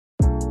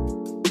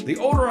The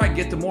older I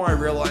get, the more I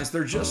realize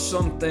there are just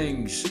some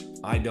things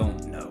I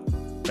don't know.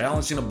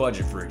 Balancing a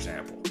budget, for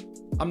example.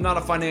 I'm not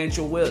a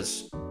financial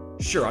whiz.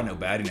 Sure, I know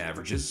batting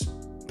averages,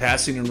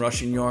 passing and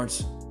rushing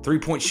yards,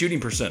 three-point shooting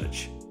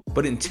percentage.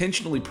 But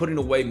intentionally putting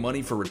away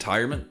money for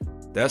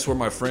retirement? That's where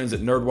my friends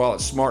at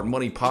NerdWallet's Smart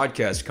Money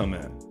Podcast come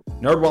in.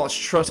 NerdWallet's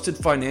trusted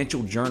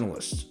financial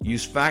journalists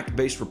use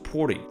fact-based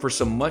reporting for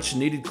some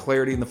much-needed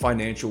clarity in the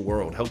financial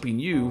world, helping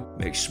you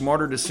make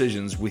smarter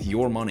decisions with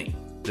your money.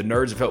 The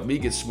nerds have helped me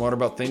get smarter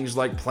about things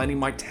like planning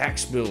my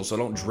tax bill so I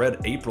don't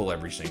dread April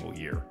every single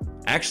year.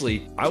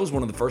 Actually, I was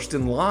one of the first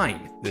in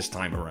line this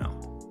time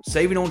around.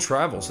 Saving on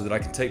travel so that I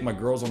can take my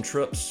girls on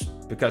trips,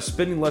 because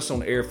spending less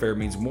on airfare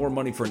means more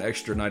money for an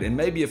extra night and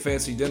maybe a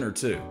fancy dinner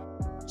too.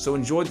 So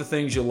enjoy the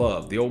things you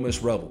love, the Ole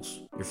Miss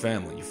Rebels, your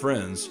family, your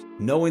friends,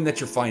 knowing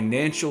that your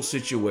financial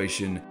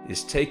situation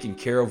is taken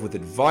care of with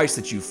advice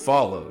that you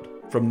followed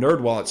from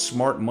NerdWallet's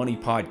Smart Money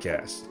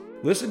Podcast.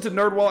 Listen to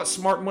NerdWallet's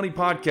Smart Money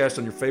Podcast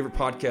on your favorite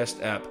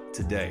podcast app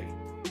today.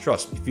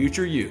 Trust me,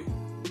 future you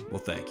will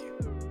thank you.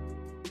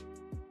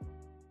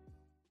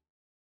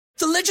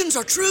 The legends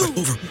are true. But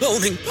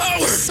overwhelming power!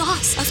 The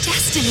sauce of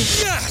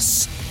destiny.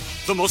 Yes!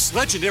 The most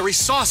legendary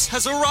sauce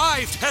has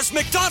arrived as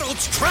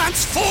McDonald's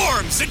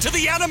transforms into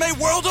the anime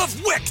world of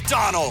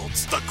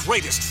WickDonald's. The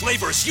greatest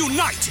flavors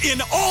unite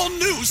in all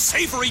new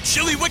savory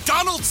chili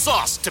McDonald's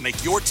sauce to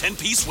make your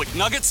 10-piece Wick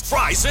Nuggets,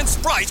 fries, and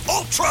Sprite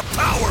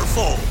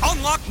ultra-powerful.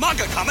 Unlock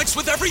manga comics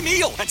with every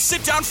meal and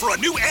sit down for a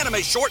new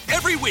anime short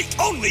every week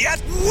only at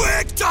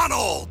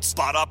WickDonald's.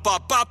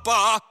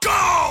 Ba-da-ba-ba-ba,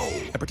 go!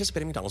 At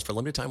participating McDonald's for a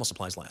limited time while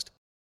supplies last.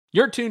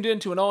 You're tuned in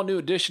to an all-new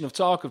edition of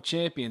Talk of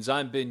Champions.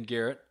 I'm Ben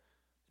Garrett.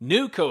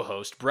 New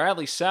co-host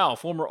Bradley Sowell,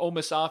 former Ole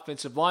Miss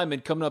offensive lineman,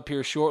 coming up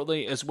here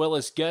shortly, as well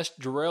as guest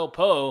Jerrell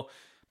Powe,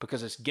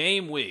 because it's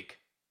game week.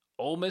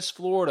 Ole Miss,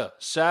 Florida,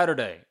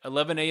 Saturday,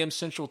 11 a.m.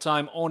 Central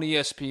Time on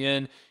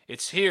ESPN.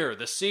 It's here,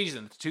 the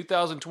season, the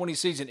 2020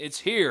 season, it's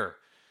here.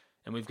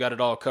 And we've got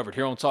it all covered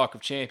here on Talk of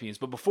Champions.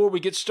 But before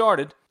we get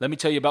started, let me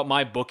tell you about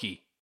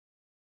MyBookie.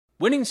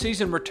 Winning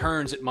season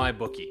returns at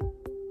MyBookie.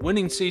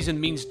 Winning season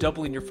means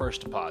doubling your first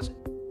deposit.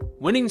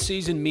 Winning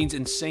season means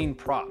insane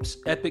props,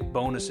 epic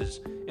bonuses,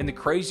 and the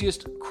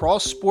craziest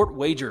cross-sport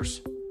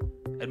wagers.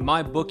 At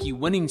MyBookie,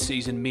 winning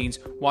season means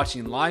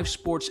watching live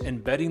sports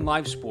and betting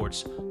live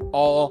sports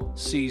all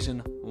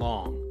season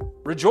long.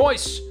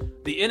 Rejoice!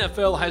 The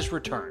NFL has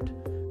returned.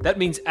 That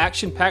means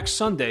action-packed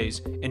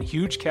Sundays and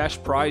huge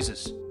cash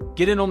prizes.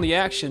 Get in on the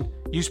action.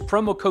 Use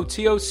promo code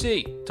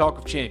TOC, Talk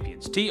of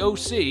Champions,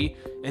 TOC,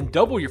 and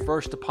double your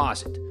first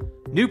deposit.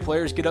 New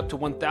players get up to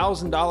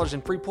 $1,000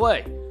 in free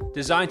play,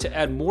 designed to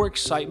add more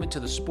excitement to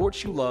the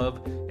sports you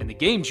love and the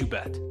games you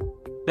bet.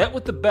 Bet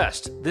with the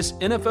best this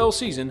NFL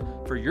season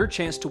for your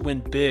chance to win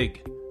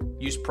big.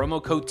 Use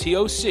promo code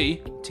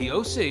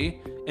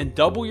TOC, and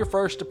double your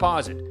first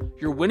deposit.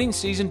 Your winning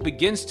season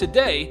begins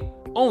today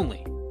only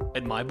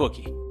at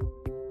MyBookie.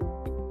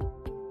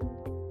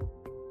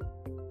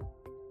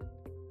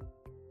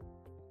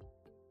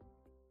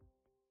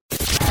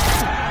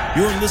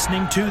 You're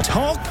listening to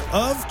Talk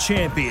of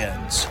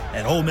Champions,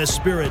 an Ole Miss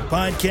Spirit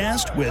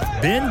podcast with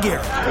Ben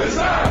Garrett. It's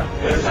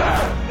time! It's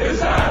time! It's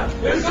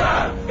time! It's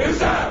time! It's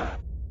time!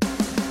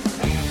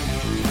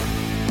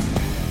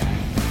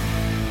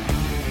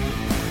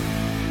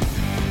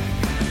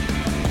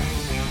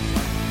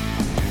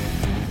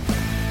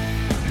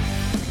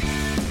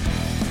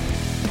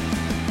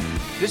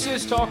 This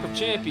is Talk of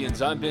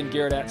Champions. I'm Ben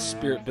Garrett at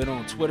Spirit Ben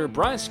on Twitter.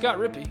 Brian Scott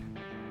Rippey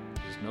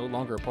is no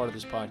longer a part of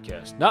this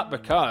podcast. Not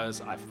because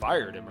I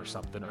fired him or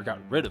something or got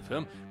rid of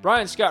him.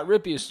 Brian Scott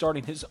Rippey is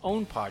starting his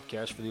own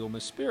podcast for the Ole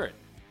Miss Spirit.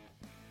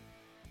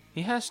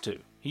 He has to.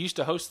 He used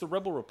to host the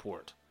Rebel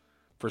Report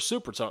for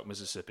Super Talk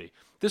Mississippi.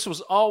 This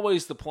was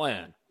always the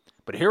plan.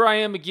 But here I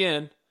am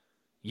again,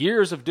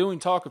 years of doing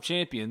Talk of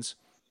Champions,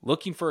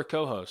 looking for a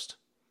co-host.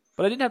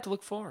 But I didn't have to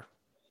look far.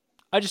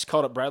 I just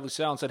called up Bradley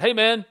Sowell and said, "Hey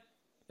man,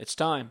 it's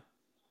time.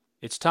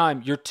 It's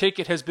time. Your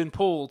ticket has been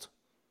pulled."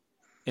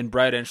 And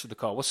Brad answered the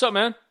call. What's up,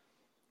 man?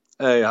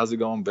 Hey, how's it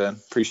going, Ben?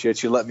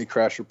 Appreciate you letting me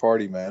crash your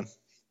party, man.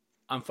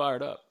 I'm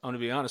fired up. I'm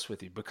going to be honest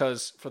with you,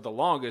 because for the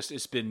longest,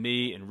 it's been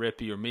me and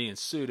Rippey or me and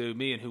Sudu,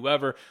 me and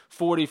whoever,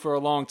 40 for a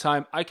long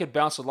time. I could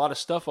bounce a lot of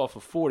stuff off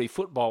of 40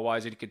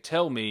 football-wise, and he could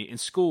tell me and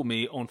school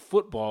me on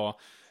football.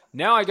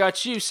 Now I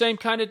got you, same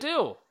kind of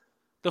deal.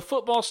 The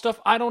football stuff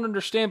I don't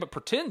understand but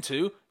pretend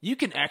to, you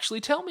can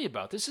actually tell me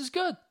about. This is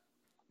good.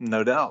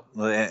 No doubt,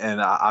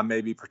 and I may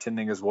be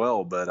pretending as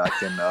well, but I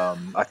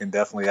can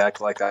definitely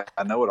act like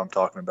I know what I'm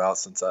talking about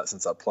since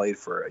I played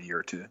for a year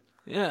or two.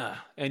 Yeah,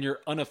 and you're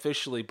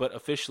unofficially but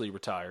officially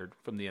retired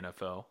from the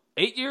NFL.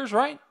 8 years,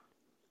 right?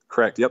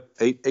 Correct. Yep,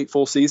 eight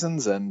full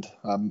seasons, and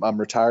I'm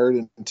retired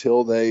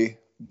until they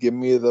give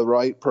me the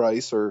right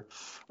price or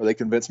they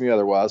convince me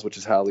otherwise, which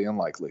is highly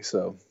unlikely.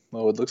 So,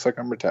 well, it looks like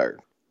I'm retired.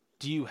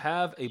 Do you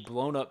have a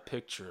blown up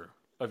picture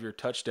of your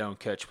touchdown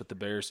catch with the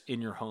Bears in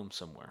your home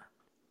somewhere?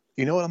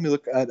 You know what? Let me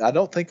look. I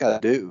don't think I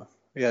do.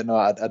 Yeah, no,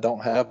 I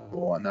don't have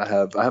one. I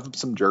have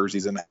some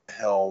jerseys and a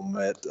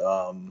helmet.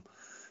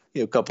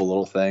 a couple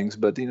little things,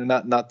 but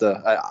not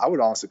the. I would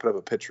honestly put up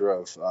a picture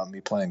of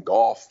me playing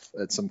golf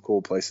at some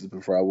cool places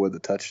before I would the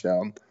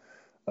touchdown.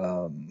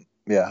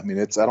 Yeah, I mean,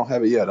 I don't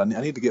have it yet. I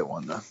need to get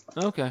one though.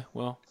 Okay,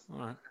 well,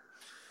 all right.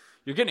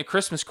 You're getting a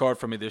Christmas card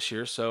from me this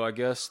year, so I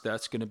guess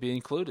that's going to be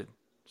included.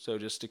 So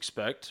just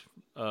expect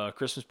a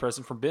Christmas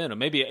present from Ben, or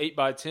maybe an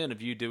 8x10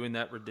 of you doing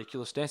that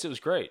ridiculous dance. It was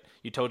great.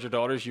 You told your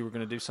daughters you were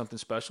going to do something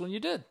special, and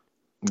you did.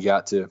 You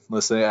got to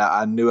listen.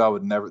 I knew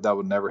that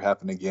would never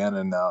happen again,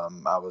 and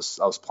I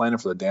was planning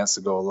for the dance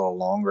to go a little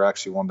longer. I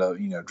actually wanted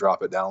to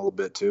drop it down a little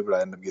bit too, but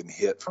I ended up getting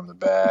hit from the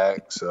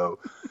back, so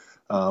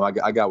I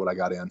got what I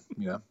got in.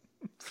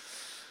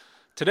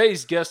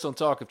 Today's guest on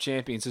Talk of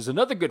Champions is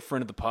another good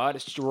friend of the pod.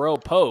 It's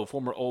Jerrell Powe,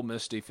 former Ole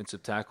Miss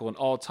defensive tackle, an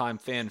all-time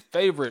fan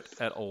favorite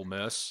at Ole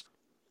Miss.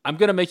 I'm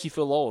going to make you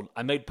feel old.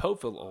 I made Powe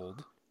feel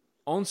old.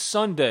 On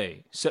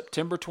Sunday,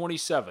 September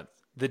 27th,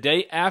 the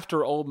day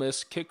after Ole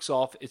Miss kicks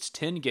off its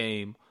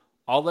 10-game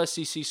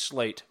All-SEC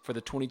slate for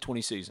the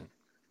 2020 season,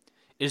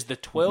 is the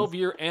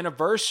 12-year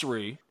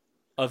anniversary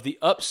of the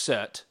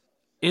upset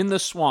in the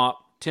Swamp.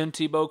 Tim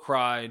Tebow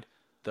cried,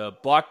 the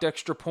blocked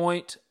extra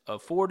point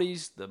of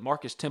 40s, the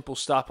Marcus Temple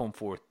stop on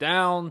 4th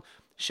down,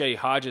 Shea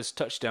Hodges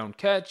touchdown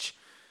catch.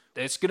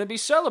 It's going to be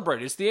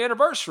celebrated. It's the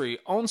anniversary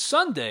on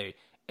Sunday.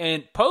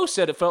 And Poe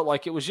said it felt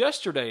like it was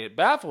yesterday. It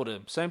baffled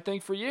him. Same thing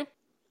for you?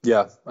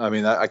 Yeah, I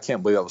mean, I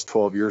can't believe that was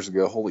 12 years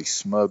ago. Holy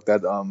smoke!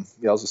 That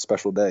was a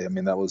special day. I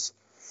mean, that was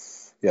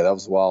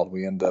wild.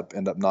 We end up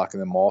knocking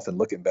them off. And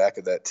looking back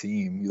at that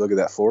team, you look at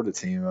that Florida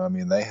team. I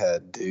mean, they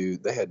had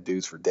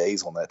dudes for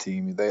days on that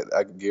team.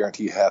 I can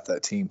guarantee half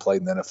that team played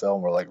in the NFL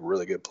and were like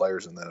really good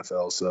players in the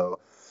NFL. So,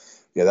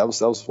 yeah, that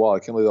was wild. I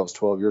can't believe that was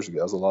 12 years ago.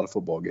 That was a lot of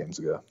football games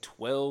ago.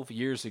 12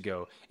 years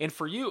ago, and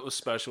for you it was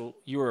special.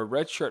 You were a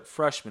redshirt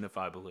freshman, if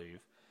I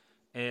believe.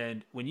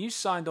 And when you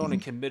signed on and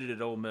committed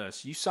at Ole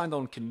Miss, you signed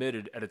on and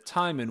committed at a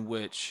time in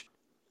which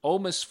Ole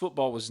Miss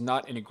football was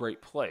not in a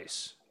great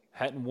place.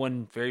 Hadn't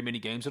won very many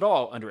games at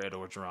all under Ed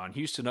Orgeron.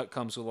 Houston Nutt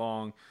comes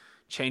along,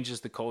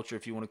 changes the culture,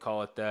 if you want to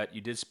call it that.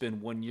 You did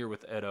spend 1 year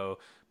with Edo,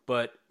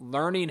 but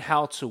learning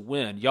how to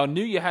win. Y'all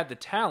knew you had the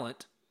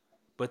talent,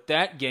 but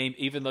that game,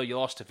 even though you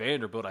lost to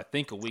Vanderbilt, I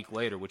think a week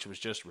later, which was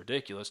just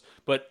ridiculous,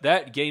 but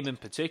that game in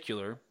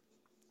particular,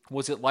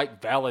 was it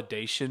like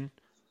validation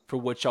for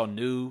what y'all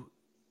knew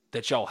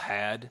that y'all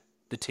had,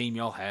 the team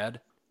y'all had?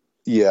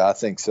 Yeah, I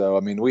think so. I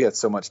mean, we had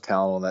so much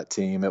talent on that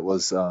team. It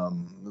was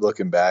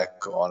looking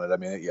back on it. I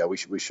mean, yeah, we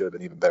should have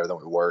been even better than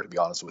we were, to be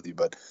honest with you.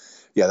 But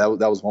yeah,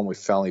 that was one we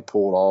finally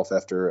pulled off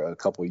after a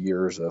couple of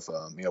years of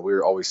we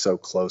were always so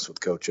close with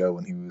Coach O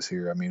when he was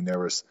here. I mean, there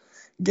was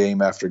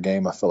game after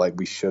game. I felt like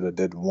we should have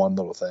did one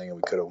little thing and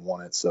we could have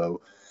won it.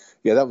 So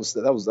yeah, that was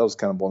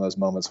kind of one of those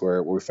moments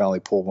where we finally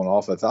pulled one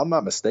off. If I'm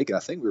not mistaken, I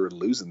think we were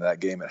losing that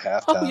game at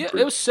halftime. Oh yeah,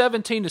 it was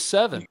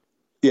 17-7.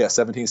 Yeah,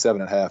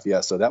 17-7 at half. Yeah,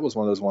 so that was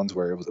one of those ones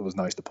where it was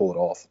nice to pull it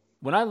off.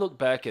 When I look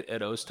back at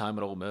Ed O's time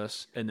at Ole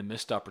Miss and the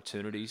missed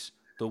opportunities,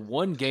 the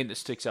one game that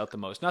sticks out the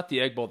most, not the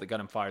Egg Bowl that got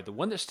him fired, the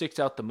one that sticks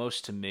out the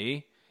most to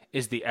me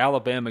is the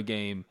Alabama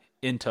game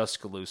in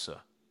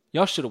Tuscaloosa.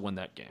 Y'all should have won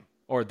that game,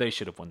 or they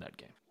should have won that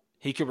game.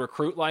 He could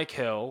recruit like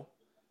hell,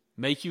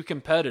 make you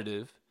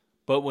competitive,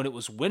 but when it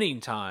was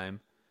winning time,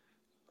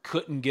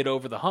 couldn't get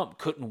over the hump,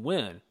 couldn't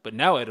win. But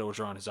now Ed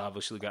Orgeron has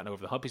obviously gotten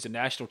over the hump. He's a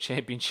national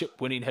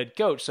championship winning head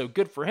coach, so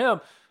good for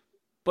him.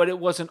 But it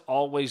wasn't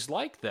always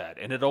like that.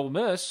 And at Ole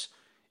Miss,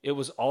 it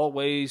was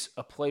always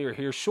a player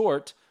here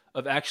short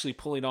of actually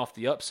pulling off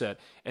the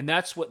upset. And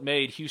that's what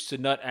made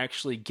Houston Nutt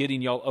actually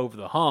getting y'all over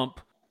the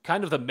hump,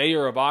 kind of the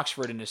mayor of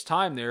Oxford in his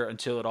time there,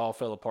 until it all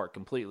fell apart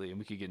completely. And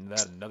we could get into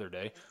that another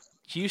day.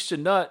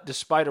 Houston Nutt,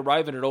 despite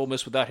arriving at Ole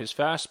Miss without his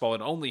fastball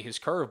and only his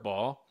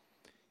curveball,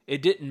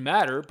 it didn't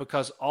matter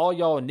because all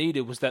y'all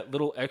needed was that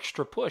little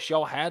extra push.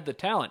 Y'all had the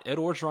talent. Ed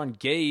Orgeron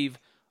gave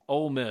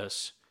Ole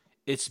Miss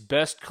its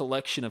best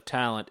collection of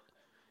talent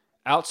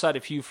outside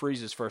of Hugh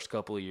Freeze's first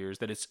couple of years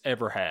that it's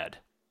ever had.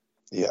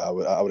 Yeah,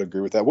 I would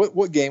agree with that.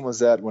 What game was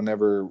that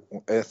whenever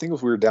 – I think it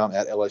was we were down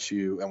at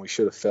LSU and we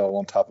should have fell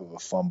on top of a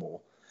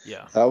fumble.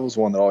 Yeah. That was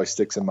one that always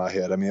sticks in my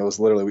head. I mean, it was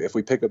literally – if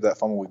we pick up that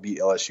fumble, we beat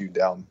LSU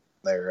down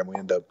there and we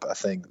end up – I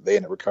think they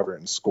end up recovering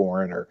and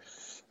scoring or –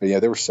 but yeah,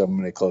 there were so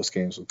many close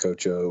games with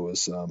Coach O.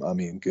 Was I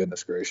mean,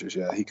 goodness gracious,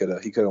 yeah, he could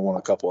have won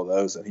a couple of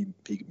those, and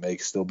he may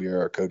still be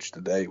our coach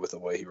today with the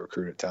way he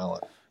recruited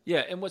talent. Yeah,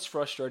 and what's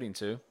frustrating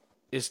too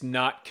is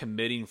not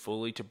committing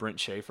fully to Brent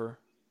Schaefer,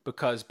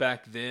 because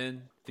back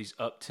then these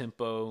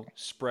up-tempo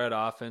spread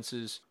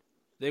offenses,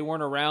 they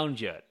weren't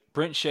around yet.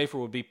 Brent Schaefer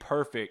would be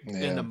perfect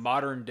in the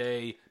modern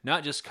day,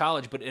 not just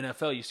college but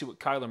NFL. You see what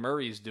Kyler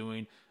Murray is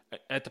doing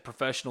at the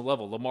professional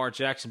level. Lamar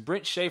Jackson,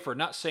 Brent Schaefer.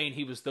 Not saying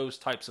he was those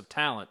types of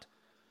talent,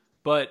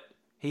 but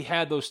he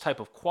had those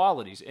type of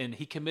qualities, and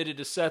he committed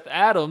to Seth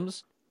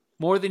Adams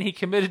more than he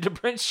committed to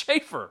Brent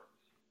Schaefer.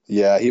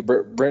 Yeah,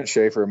 Brent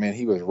Schaefer, I mean,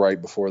 he was right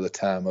before the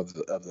time of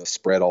the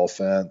spread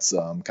offense,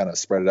 kind of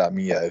spread it out. I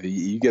mean, yeah, if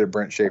you get a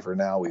Brent Schaefer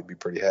now, we'd be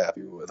pretty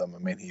happy with him. I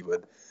mean, he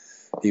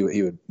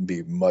would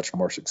be much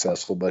more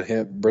successful, but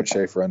Brent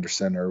Schaefer under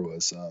center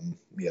was,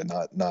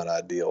 not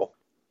ideal.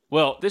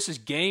 Well, this is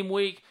game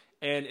week,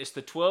 and it's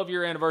the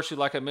 12-year anniversary,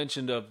 like I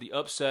mentioned, of the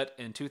upset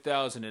in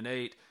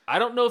 2008. I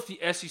don't know if the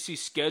SEC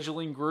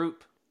scheduling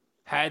group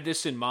had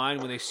this in mind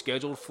when they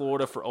scheduled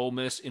Florida for Ole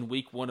Miss in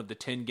week 1 of the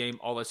 10-game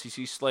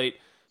All-SEC slate.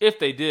 If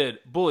they did,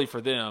 bully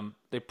for them.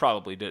 They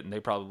probably didn't. They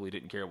probably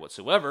didn't care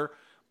whatsoever.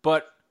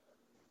 But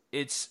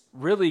it's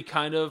really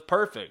kind of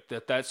perfect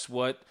that that's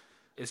what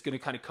is going to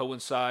kind of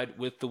coincide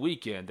with the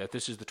weekend, that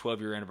this is the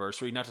 12-year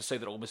anniversary. Not to say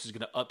that Ole Miss is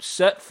going to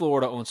upset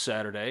Florida on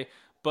Saturday,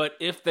 but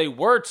if they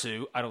were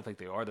to, I don't think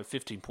they are. They're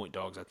 15-point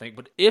dogs, I think.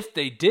 But if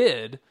they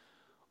did,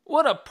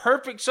 what a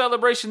perfect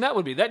celebration that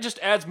would be. That just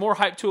adds more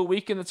hype to a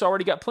weekend that's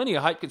already got plenty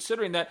of hype,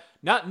 considering that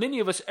not many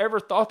of us ever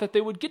thought that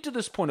they would get to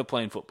this point of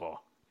playing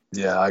football.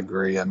 Yeah, I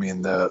agree. I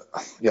mean,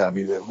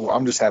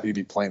 I'm just happy to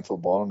be playing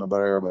football. I don't know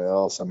about everybody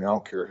else. I mean, I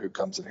don't care who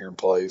comes in here and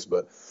plays,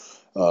 but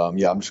I'm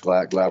just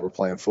glad we're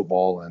playing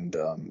football. And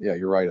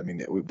you're right. I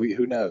mean, we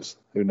who knows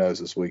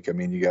this week? I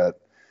mean, you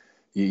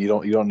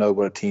don't know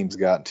what a team's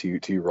got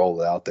until you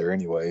roll it out there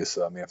anyway.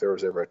 So I mean, if there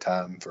was ever a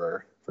time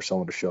for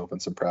someone to show up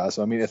and surprise,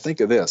 I mean,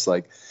 think of this: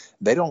 like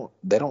they don't.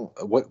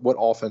 What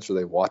offense are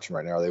they watching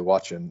right now? Are they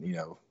watching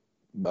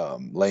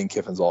Lane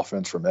Kiffin's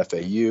offense from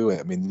FAU?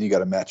 I mean, you got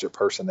to match up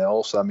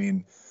personnel. So I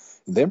mean,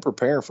 them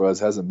preparing for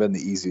us hasn't been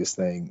the easiest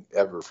thing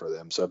ever for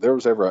them. So if there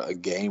was ever a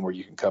game where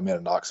you can come in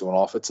and knock someone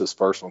off, it's this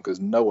first one, because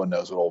no one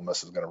knows what Ole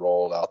Miss is going to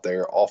roll out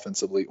there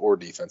offensively or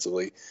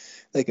defensively.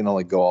 They can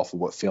only go off of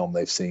what film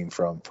they've seen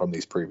from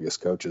these previous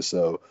coaches.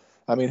 So,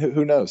 I mean,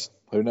 who knows?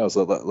 Who knows?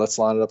 Let's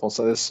line it up on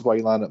Sunday. This is why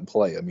you line up and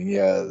play. I mean,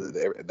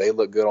 they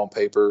look good on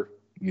paper.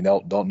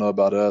 Don't know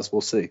about us.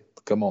 We'll see.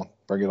 Come on,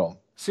 bring it on.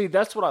 See,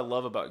 that's what I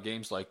love about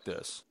games like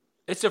this.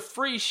 It's a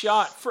free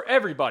shot for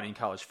everybody in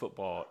college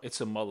football. It's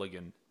a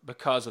mulligan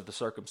because of the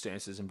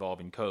circumstances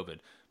involving COVID.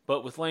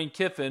 But with Lane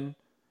Kiffin,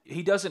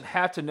 he doesn't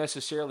have to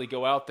necessarily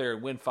go out there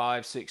and win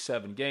 5, 6,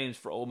 7 games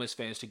for Ole Miss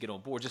fans to get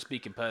on board. Just be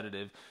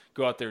competitive.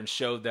 Go out there and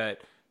show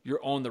that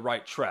you're on the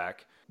right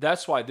track.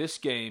 That's why this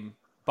game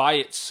by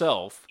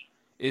itself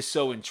is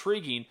so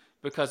intriguing,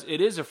 because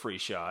it is a free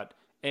shot,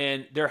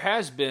 and there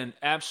has been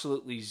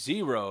absolutely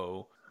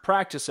zero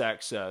practice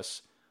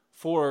access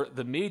for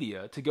the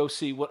media to go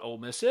see what Ole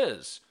Miss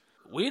is.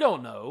 We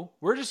don't know.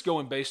 We're just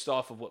going based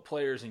off of what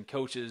players and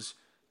coaches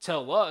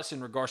tell us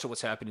in regards to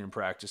what's happening in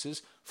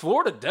practices.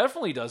 Florida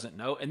definitely doesn't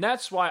know, and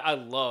that's why I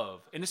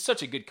love, and it's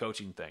such a good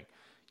coaching thing.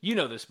 You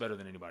know this better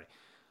than anybody.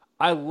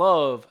 I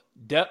love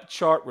depth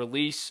chart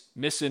release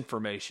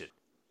misinformation.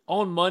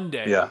 On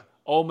Monday,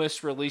 Ole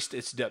Miss released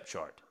its depth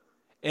chart,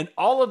 and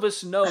all of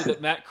us know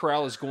that Matt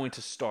Corral is going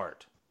to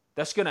start.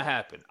 That's going to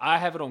happen. I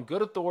have it on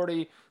good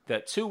authority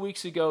that 2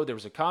 weeks ago there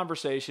was a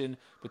conversation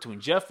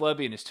between Jeff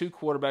Lebby and his 2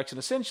 quarterbacks, and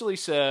essentially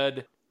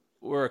said,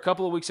 we're a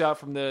couple of weeks out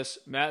from this.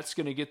 Matt's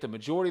going to get the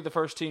majority of the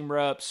first team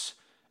reps.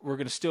 We're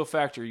going to still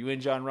factor you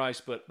in, John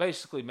Rice, but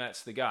basically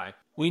Matt's the guy.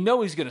 We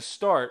know he's going to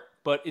start,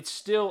 but it's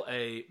still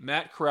a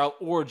Matt Corral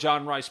or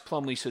John Rice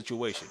Plumlee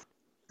situation.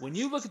 When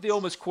you look at the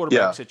Ole Miss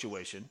quarterback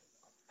situation,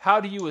 how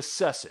do you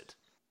assess it?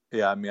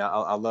 Yeah, I mean,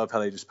 I love how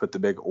they just put the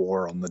big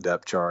 "or" on the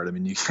depth chart. I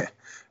mean, you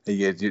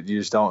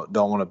just don't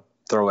want to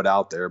throw it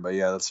out there, but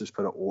let's just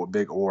put a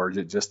big "or"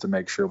 just to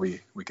make sure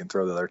we can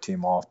throw the other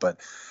team off. But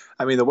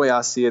I mean, the way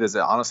I see it is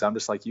that, honestly, I'm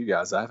just like you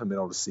guys. I haven't been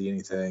able to see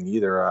anything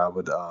either. I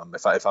would,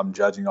 if I'm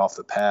judging off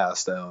the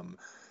past,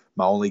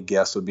 my only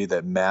guess would be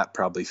that Matt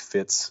probably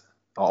fits.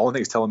 The only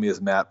thing it's telling me is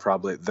they're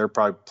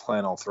probably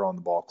planning on throwing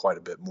the ball quite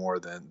a bit more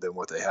than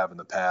what they have in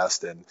the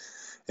past, and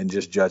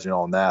just judging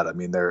on that, I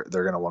mean, they're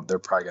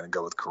probably gonna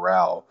go with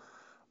Corral.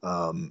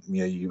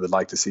 You would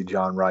like to see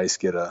John Rice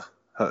get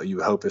you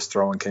would hope his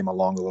throwing came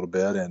along a little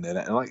bit, and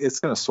like it's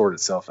gonna sort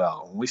itself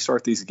out. When we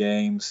start these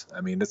games,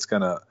 I mean,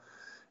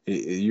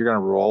 you're gonna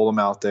roll them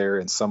out there,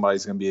 and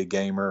somebody's gonna be a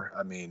gamer.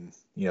 I mean,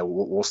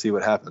 we'll see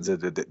what happens.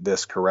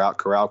 This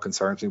Corral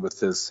concerns me with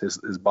his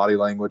body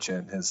language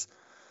and his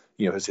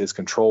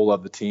control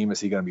of the team.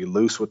 Is he going to be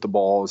loose with the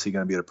ball? Is he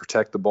going to be able to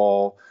protect the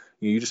ball?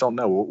 You just don't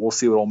know. We'll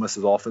see what Ole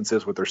Miss's offense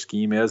is, what their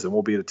scheme is, and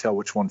we'll be able to tell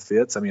which one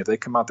fits. I mean, if they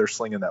come out there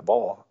slinging that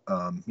ball,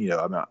 I'm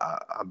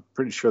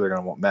pretty sure they're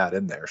going to want Matt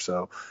in there.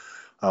 So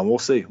we'll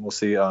see. We'll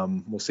see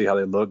how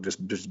they look just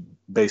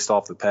based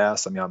off the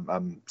past. I mean,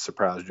 I'm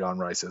surprised John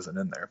Rice isn't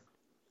in there.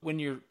 When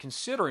you're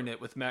considering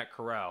it with Matt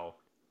Corral,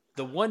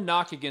 the one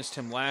knock against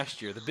him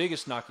last year, the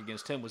biggest knock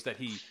against him, was that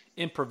he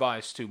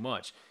improvised too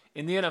much.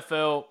 In the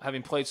NFL,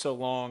 having played so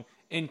long,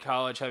 in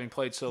college, having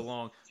played so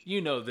long, you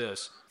know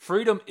this.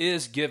 Freedom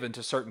is given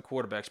to certain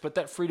quarterbacks, but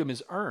that freedom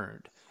is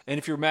earned. And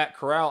if you're Matt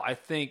Corral, I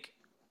think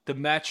the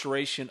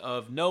maturation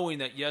of knowing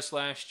that, yes,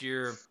 last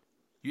year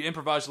you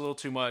improvised a little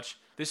too much.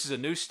 This is a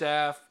new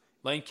staff.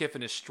 Lane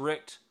Kiffin is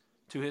strict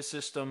to his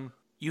system.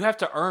 You have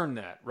to earn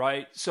that,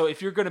 right? So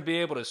if you're going to be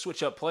able to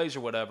switch up plays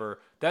or whatever,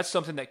 that's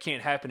something that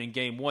can't happen in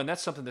game 1.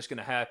 That's something that's going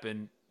to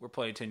happen. We're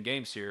playing 10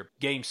 games here.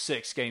 Game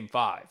 6, game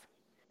 5.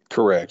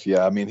 Correct.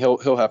 Yeah. I mean,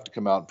 he'll have to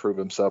come out and prove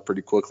himself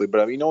pretty quickly.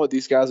 But I mean, you know what?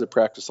 These guys at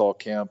practice all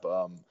camp,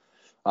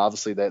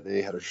 obviously that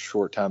they had a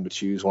short time to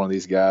choose one of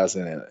these guys.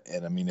 And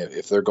I mean,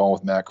 if they're going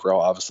with Matt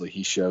Corral, obviously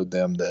he showed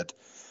them that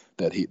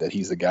that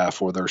he's the guy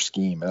for their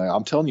scheme. And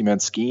I'm telling you, man,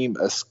 scheme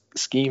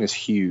is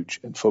huge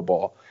in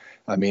football.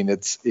 I mean,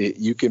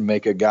 you can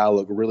make a guy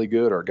look really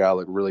good or a guy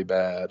look really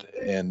bad.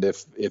 And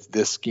if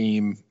this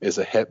scheme is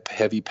a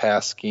heavy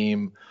pass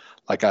scheme,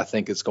 like I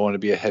think it's going to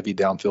be a heavy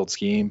downfield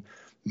scheme,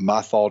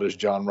 my thought is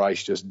John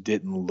Rice just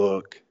didn't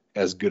look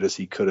as good as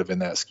he could have in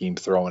that scheme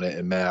throwing it,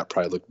 and Matt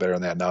probably looked better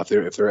than that. Now,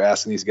 if they're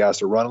asking these guys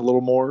to run a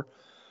little more,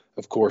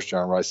 of course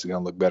John Rice is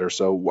going to look better.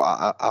 So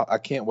I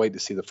can't wait to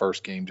see the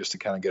first game just to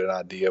kind of get an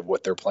idea of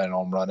what they're planning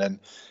on running,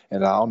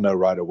 and I'll know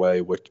right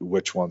away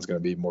which one's going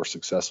to be more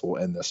successful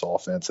in this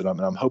offense. And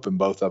I'm hoping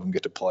both of them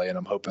get to play, and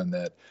I'm hoping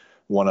that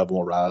one of them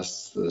will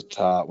rise to the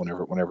top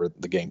whenever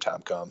the game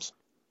time comes.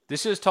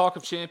 This is Talk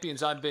of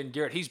Champions. I'm Ben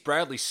Garrett. He's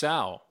Bradley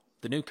Sowell,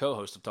 the new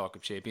co-host of Talk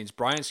of Champions.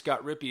 Brian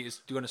Scott Rippey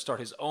is going to start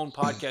his own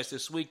podcast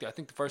this week. I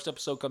think the first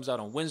episode comes out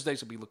on Wednesday,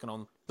 so be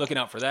looking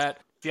out for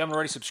that. If you haven't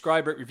already,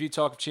 subscribe, rate, review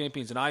Talk of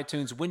Champions in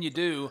iTunes. When you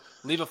do,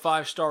 leave a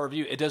 5-star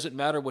review. It doesn't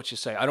matter what you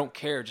say. I don't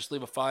care. Just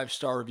leave a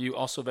 5-star review.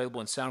 Also available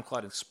in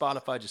SoundCloud and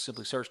Spotify. Just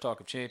simply search Talk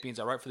of Champions.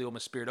 I write for the Ole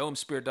Miss Spirit,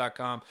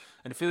 OleMissSpirit.com,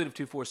 an affiliate of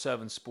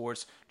 247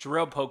 Sports.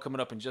 Jerrell Powe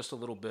coming up in just a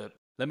little bit.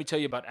 Let me tell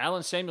you about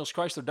Allen Samuels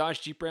Chrysler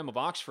Dodge Jeep Ram of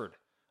Oxford,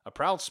 a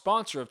proud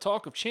sponsor of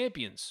Talk of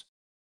Champions.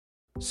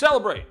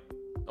 Celebrate!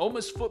 Ole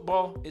Miss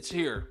football, it's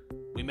here.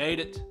 We made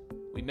it.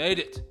 We made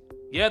it.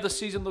 Yeah, the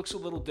season looks a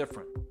little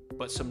different,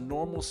 but some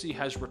normalcy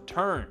has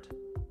returned.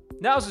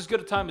 Now's as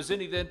good a time as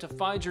any then to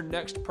find your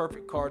next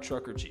perfect car,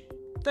 truck, or Jeep.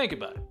 Think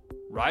about it.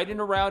 Riding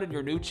around in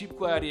your new Jeep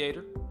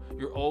Gladiator,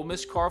 your Ole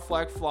Miss car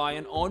flag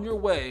flying on your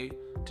way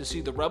to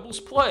see the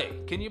Rebels play,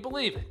 can you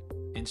believe it,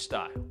 in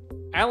style.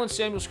 Allen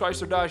Samuels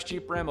Chrysler Dodge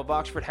Jeep Ram of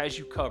Oxford has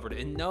you covered,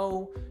 and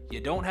no,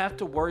 you don't have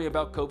to worry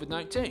about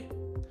COVID-19.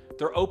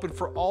 They're open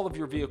for all of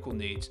your vehicle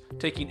needs,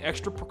 taking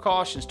extra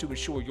precautions to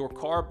ensure your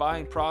car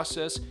buying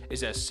process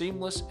is as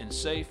seamless and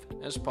safe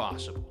as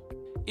possible.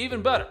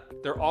 Even better,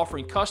 they're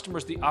offering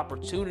customers the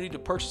opportunity to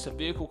purchase a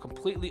vehicle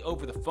completely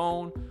over the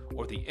phone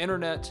or the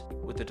internet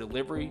with a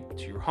delivery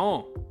to your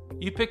home.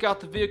 You pick out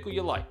the vehicle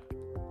you like.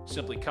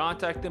 Simply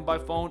contact them by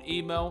phone,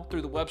 email,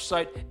 through the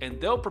website,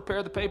 and they'll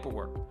prepare the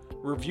paperwork,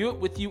 review it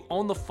with you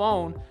on the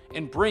phone,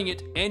 and bring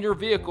it and your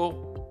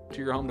vehicle to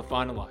your home to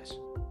finalize.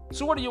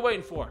 So what are you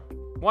waiting for?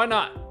 Why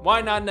not? Why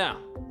not now?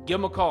 Give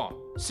them a call.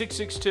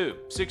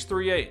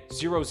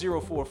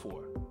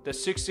 662-638-0044.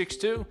 That's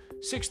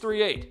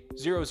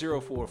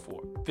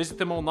 662-638-0044. Visit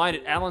them online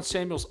at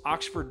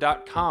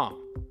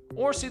allensamuelsoxford.com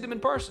or see them in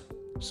person.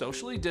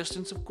 Socially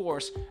distanced, of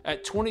course,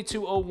 at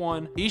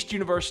 2201 East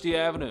University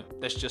Avenue.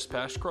 That's just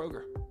past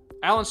Kroger.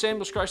 Allen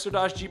Samuels Chrysler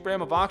Dodge Jeep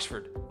Ram of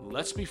Oxford.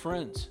 Let's be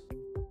friends.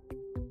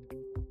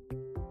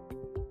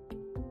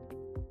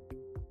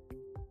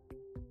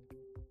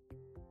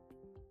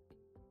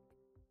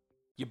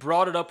 You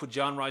brought it up with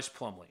John Rice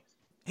Plumlee.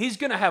 He's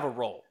going to have a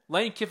role.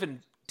 Lane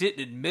Kiffin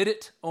didn't admit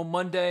it on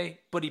Monday,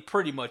 but he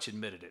pretty much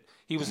admitted it.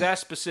 He was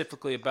asked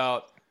specifically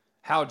about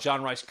how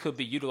John Rice could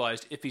be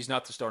utilized if he's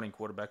not the starting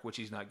quarterback, which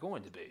he's not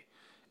going to be.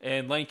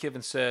 And Lane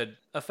Kiffin said,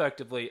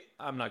 effectively,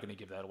 I'm not going to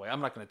give that away.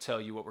 I'm not going to tell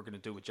you what we're going to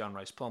do with John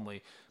Rice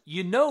Plumlee.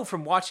 You know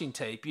from watching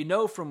tape, you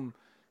know from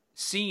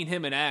seeing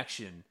him in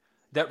action,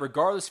 that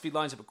regardless if he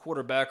lines up a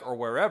quarterback or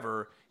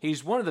wherever,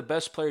 he's one of the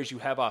best players you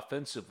have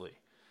offensively.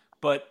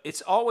 But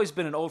it's always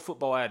been an old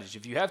football adage.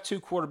 If you have two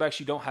quarterbacks,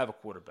 you don't have a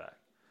quarterback.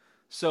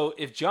 So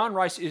if John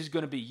Rice is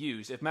going to be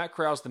used, if Matt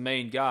Corral's the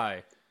main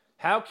guy,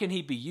 how can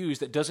he be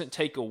used that doesn't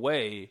take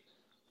away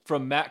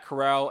from Matt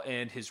Corral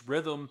and his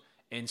rhythm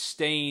and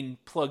staying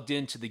plugged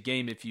into the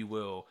game, if you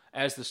will,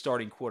 as the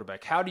starting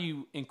quarterback? How do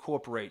you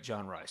incorporate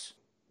John Rice?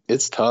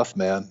 It's tough,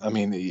 man. I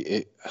mean,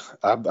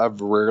 I've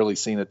rarely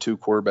seen a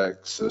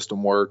two-quarterback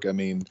system work. I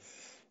mean,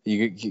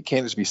 you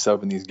can't just be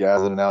subbing these guys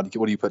in and out.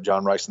 What do you put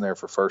John Rice in there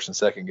for first and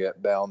second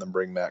get down, then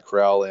bring Matt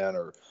Corral in,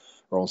 or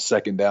on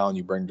second down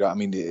you bring John? I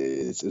mean,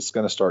 it's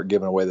going to start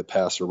giving away the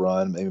pass or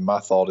run. Maybe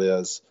my thought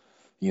is,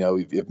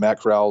 if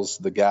Matt Corral's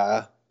the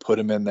guy, put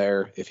him in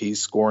there. If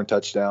he's scoring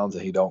touchdowns,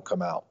 and he don't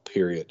come out.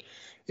 Period.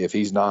 If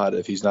he's not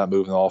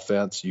moving the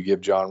offense, you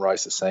give John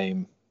Rice the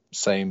same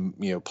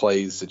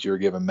plays that you're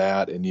giving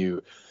Matt, and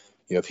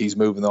if he's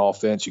moving the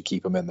offense, you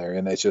keep him in there.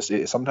 And it's just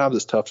sometimes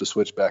it's tough to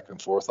switch back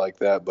and forth like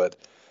that, but.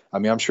 I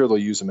mean, I'm sure they'll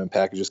use him in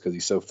packages because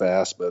he's so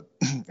fast, but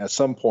at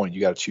some point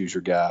you got to choose your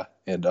guy,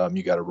 and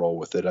you got to roll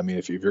with it. I mean,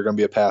 if you're going to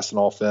be a passing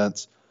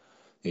offense,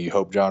 you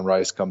hope John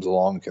Rice comes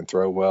along and can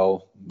throw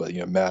well, but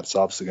Matt's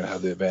obviously going to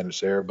have the advantage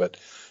there. But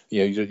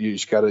you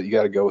just got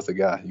to go with the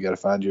guy. You got to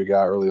find your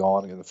guy early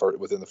on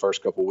within the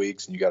first couple of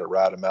weeks, and you got to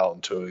ride him out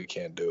until he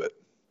can't do it.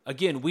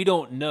 Again, we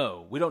don't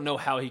know. We don't know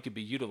how he could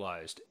be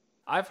utilized.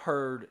 I've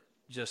heard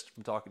just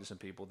from talking to some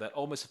people that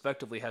Ole Miss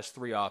effectively has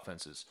three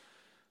offenses: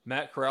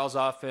 Matt Corral's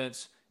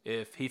offense.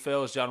 If he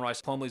fails, John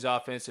Rice Plumlee's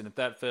offense, and if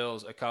that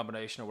fails, a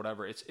combination or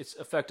whatever, it's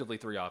effectively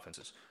three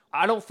offenses.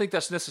 I don't think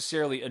that's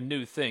necessarily a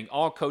new thing.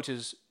 All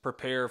coaches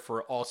prepare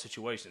for all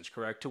situations,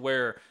 correct? To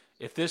where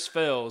if this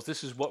fails,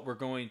 this is what we're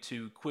going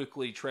to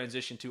quickly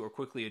transition to or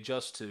quickly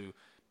adjust to,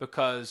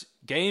 because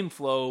game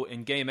flow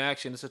and game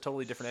action is a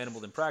totally different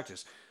animal than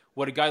practice.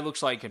 what a guy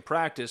looks like in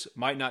practice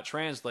might not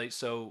translate,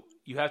 so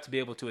you have to be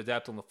able to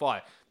adapt on the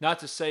fly. Not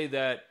to say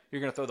that you're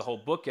going to throw the whole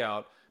book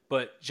out,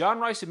 but John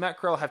Rice and Matt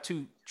Corral have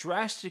two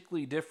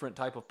drastically different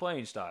type of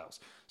playing styles.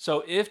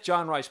 So if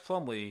John Rice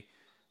Plumlee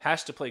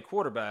has to play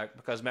quarterback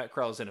because Matt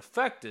Corral is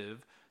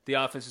ineffective, the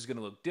offense is going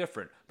to look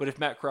different. But if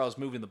Matt Corral is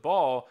moving the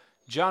ball,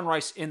 John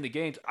Rice in the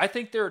games, I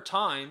think there are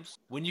times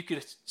when you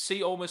could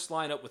see Ole Miss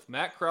line up with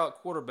Matt Corral at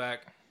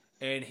quarterback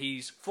and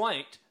he's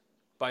flanked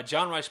by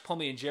John Rice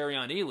Plumlee and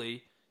Jerrion Ely.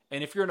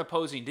 And if you're an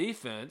opposing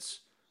defense,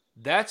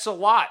 that's a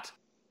lot.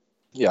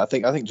 Yeah, I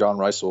think John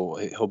Rice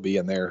he'll be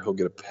in there. He'll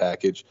get a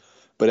package.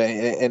 But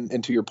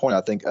and to your point,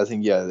 I think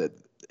yeah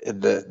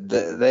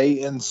that they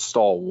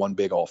install one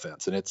big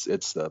offense, and it's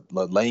the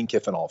Lane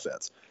Kiffin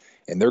offense,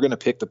 and they're going to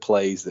pick the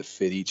plays that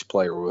fit each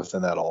player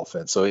within that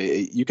offense. So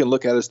you can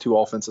look at it as two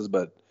offenses,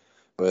 but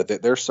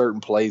there's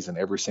certain plays in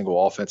every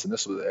single offense, and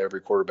this was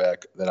every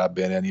quarterback that I've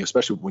been in.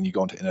 Especially when you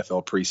go into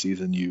NFL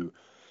preseason, you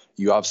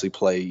obviously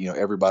play,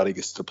 everybody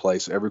gets to play.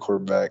 So every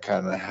quarterback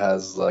kind of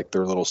has like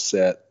their little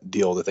set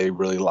deal that they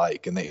really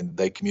like. And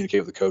they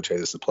communicate with the coach, hey,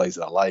 this is the plays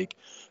that I like,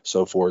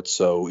 so forth.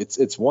 So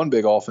it's one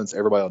big offense.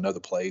 Everybody will know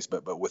the plays,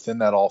 but within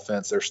that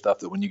offense, there's stuff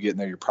that when you get in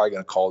there, you're probably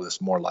going to call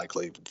this more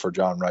likely for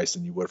John Rice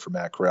than you would for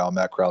Matt Corral.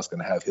 Matt Corral's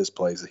going to have his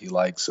plays that he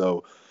likes.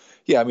 So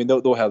yeah, I mean,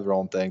 they'll have their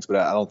own things, but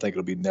I don't think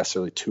it'll be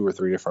necessarily two or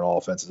three different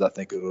offenses. I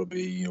think it'll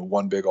be,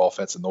 one big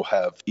offense, and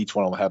each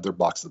one of them have their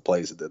box of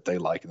plays that they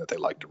like and that they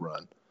like to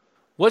run.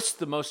 What's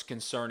the most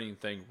concerning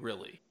thing,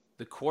 really?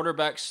 The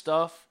quarterback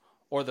stuff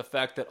or the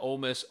fact that Ole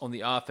Miss on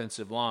the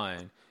offensive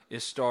line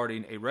is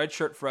starting a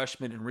redshirt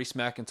freshman in Reese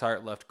McIntyre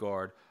at left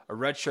guard, a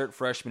redshirt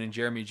freshman in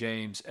Jeremy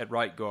James at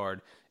right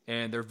guard,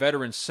 and their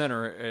veteran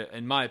center,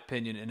 in my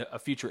opinion, and a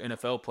future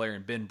NFL player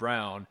in Ben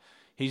Brown.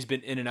 He's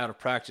been in and out of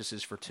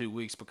practices for 2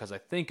 weeks because I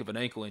think of an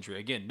ankle injury.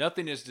 Again,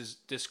 nothing is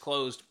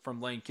disclosed from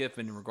Lane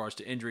Kiffin in regards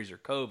to injuries or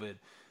COVID.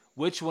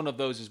 Which one of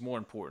those is more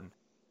important?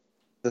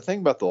 The thing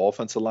about the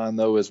offensive line,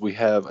 though, is we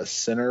have a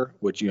center,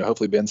 which,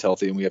 hopefully Ben's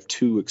healthy, and we have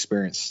two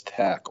experienced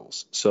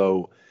tackles.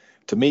 So,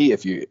 to me,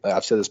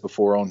 I've said this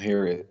before on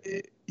here,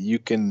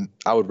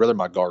 I would rather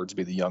my guards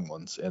be the young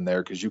ones in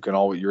there because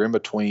you're in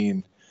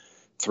between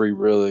three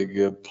really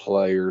good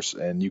players,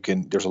 and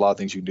there's a lot of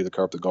things you can do to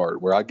cover up the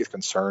guard. Where I get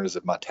concerned is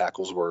if my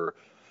tackles were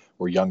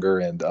younger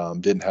and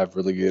didn't have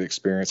really good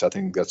experience. I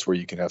think that's where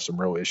you can have some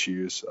real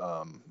issues.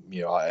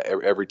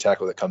 Every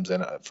tackle that comes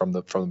in from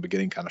the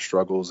beginning kind of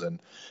struggles,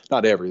 and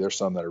not every. There's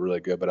some that are really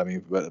good, but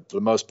for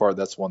the most part,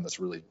 that's one that's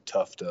really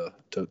tough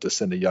to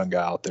send a young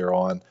guy out there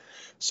on.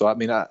 So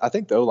I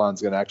think the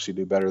O-line's going to actually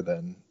do better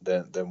than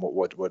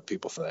what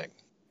people think.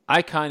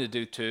 I kind of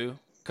do too,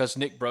 because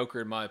Nick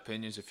Broker, in my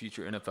opinion, is a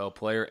future NFL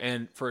player,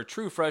 and for a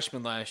true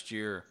freshman last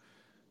year,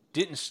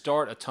 didn't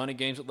start a ton of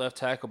games at left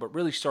tackle, but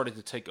really started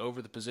to take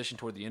over the position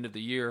toward the end of the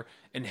year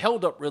and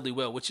held up really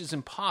well, which is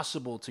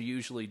impossible to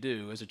usually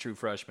do as a true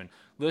freshman.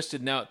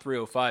 Listed now at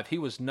 305. He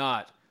was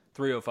not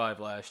 305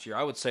 last year.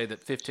 I would say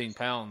that 15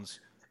 pounds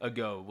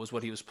ago was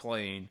what he was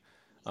playing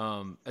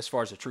as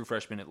far as a true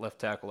freshman at left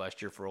tackle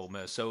last year for Ole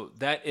Miss. So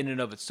that in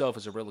and of itself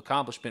is a real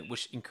accomplishment,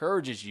 which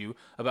encourages you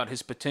about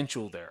his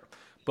potential there.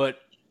 But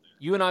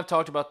you and I have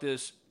talked about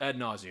this ad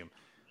nauseum.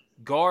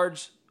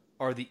 Guards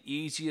are the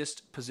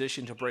easiest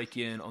position to break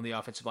in on the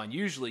offensive line.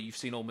 Usually you've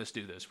seen Ole Miss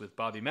do this with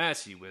Bobby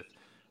Massey, with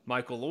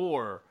Michael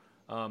Orr.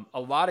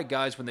 A lot of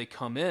guys, when they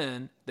come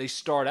in, they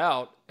start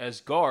out as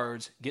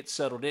guards, get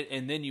settled in,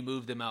 and then you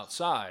move them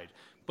outside.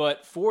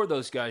 But for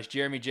those guys,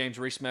 Jeremy James,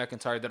 Reese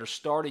McIntyre, that are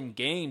starting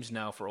games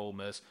now for Ole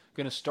Miss,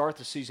 going to start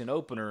the season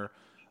opener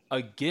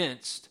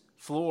against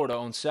Florida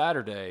on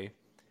Saturday,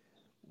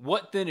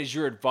 what then is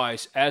your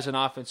advice as an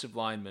offensive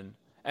lineman,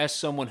 as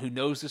someone who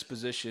knows this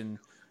position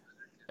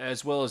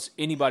as well as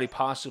anybody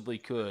possibly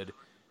could?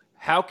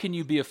 How can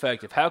you be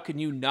effective? How can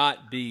you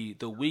not be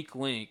the weak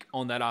link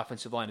on that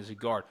offensive line as a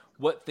guard?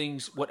 What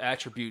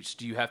attributes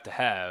do you have to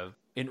have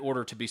in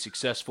order to be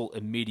successful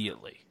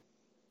immediately?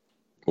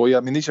 Well, yeah,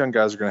 these young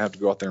guys are going to have to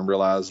go out there and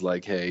realize,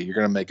 like, hey, you're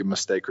going to make a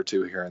mistake or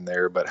two here and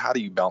there, but how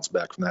do you bounce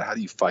back from that? How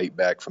do you fight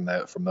back from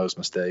those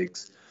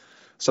mistakes?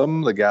 Some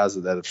of the guys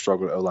that have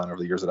struggled at O-line over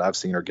the years that I've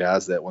seen are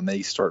guys that when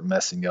they start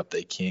messing up,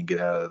 they can't get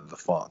out of the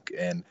funk.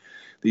 And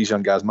these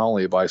young guys, my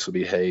only advice would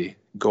be, hey,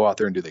 go out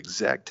there and do the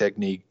exact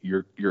technique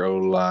your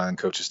O-line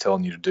coach is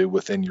telling you to do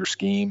within your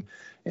scheme.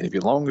 And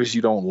as long as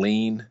you don't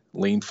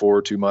lean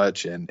forward too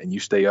much and you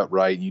stay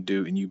upright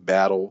and you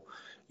battle,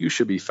 you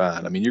should be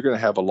fine. You're going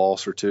to have a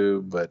loss or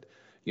two, but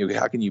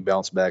how can you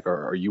bounce back?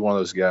 Or are you one of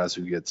those guys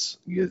who gets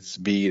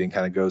beat and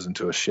kind of goes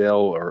into a shell,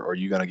 or are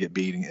you going to get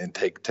beat and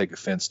take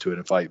offense to it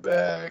and fight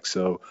back?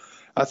 So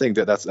I think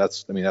that's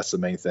the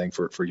main thing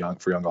for young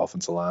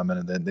offensive linemen.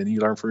 And then you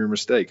learn from your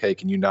mistake. Hey,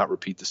 can you not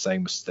repeat the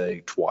same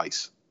mistake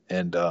twice?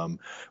 And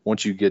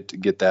once you get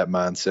that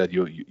mindset,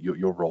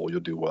 you'll roll.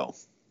 You'll do well.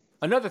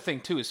 Another thing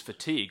too is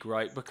fatigue,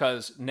 right?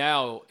 Because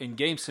now in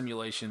game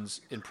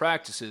simulations, in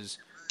practices,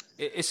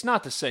 it's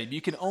not the same. You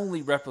can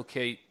only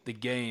replicate the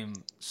game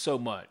so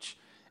much.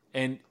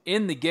 And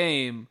in the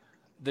game,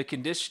 the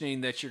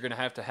conditioning that you're going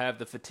to have,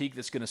 the fatigue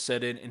that's going to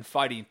set in and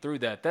fighting through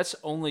that, that's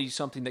only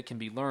something that can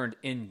be learned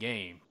in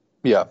game.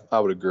 Yeah, I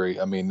would agree.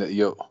 I mean,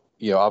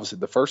 obviously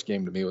the first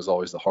game to me was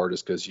always the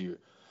hardest because you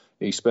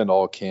spend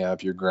all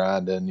camp, you're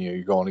grinding,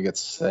 you're going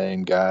against the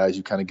same guys,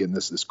 you kind of get in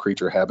this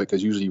creature habit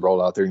because usually you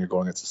roll out there and you're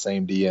going against the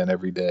same DN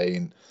every day,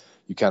 and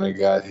you kind of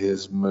got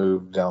his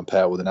move down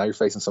pat. Well, then now you're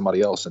facing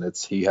somebody else, and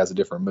he has a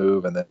different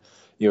move, and then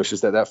it's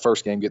just that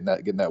first game getting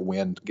that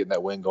win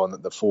going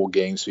the full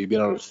game. So you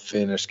being able to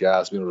finish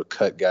guys, being able to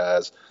cut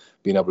guys,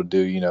 being able to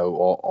do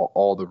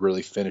all the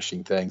really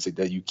finishing things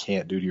that you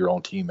can't do to your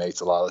own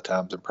teammates a lot of the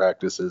times in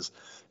practices,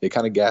 it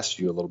kind of gasses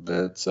you a little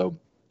bit. So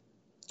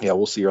yeah,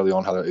 we'll see early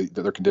on how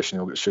their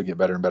conditioning should get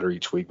better and better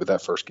each week. But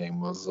that first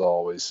game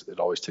always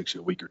takes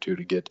you a week or two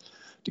to get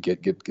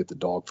the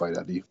dogfight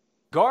out of you.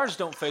 Guards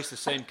don't face the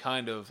same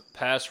kind of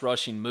pass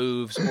rushing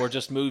moves or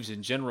just moves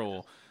in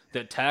general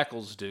that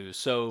tackles do.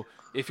 So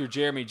if you're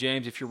Jeremy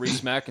James, if you're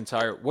Reese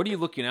McIntyre, what are you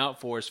looking out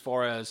for as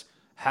far as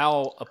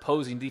how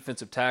opposing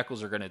defensive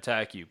tackles are going to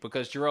attack you?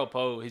 Because Jerrell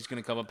Powe, he's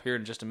going to come up here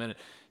in just a minute.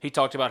 He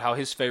talked about how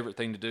his favorite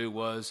thing to do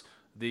was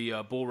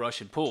the bull rush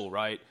and pull,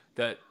 right?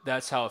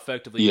 That's how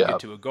effectively you get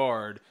to a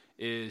guard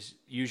is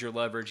use your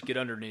leverage, get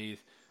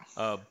underneath,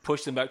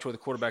 push them back toward the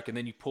quarterback, and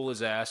then you pull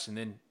his ass and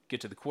then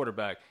get to the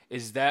quarterback.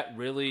 Is that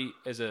really,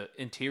 as an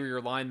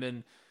interior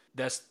lineman,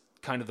 that's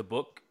kind of the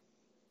book?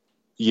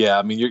 Yeah,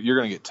 I mean, you're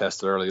going to get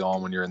tested early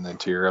on when you're in the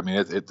interior. I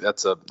mean,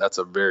 that's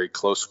a very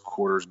close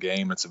quarters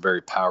game. It's a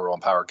very power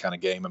on power kind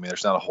of game. I mean,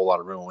 there's not a whole lot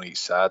of room on each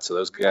side, so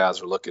those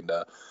guys are looking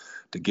to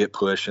get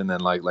push. And then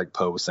like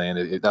Poe was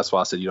saying, that's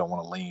why I said you don't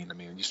want to lean. I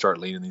mean, when you start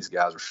leaning, these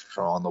guys are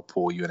strong. They'll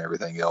pull you and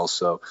everything else.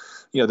 So,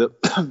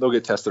 they'll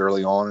get tested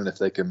early on, and if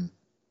they can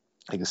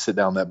sit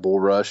down that bull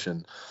rush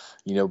and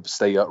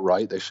stay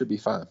upright, they should be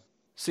fine.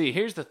 See,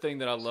 here's the thing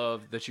that I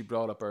love that you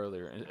brought up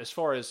earlier, as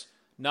far as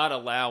not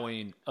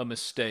allowing a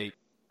mistake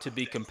to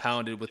be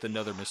compounded with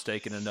another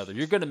mistake and another.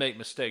 You're going to make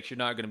mistakes. You're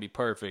not going to be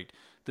perfect.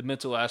 The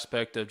mental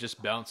aspect of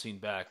just bouncing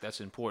back,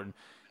 that's important.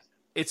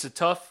 It's a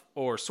tough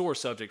or sore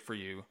subject for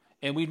you,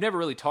 and we've never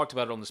really talked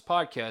about it on this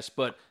podcast,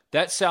 but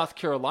that South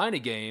Carolina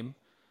game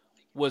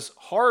was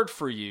hard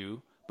for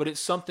you, but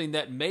it's something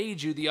that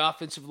made you the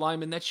offensive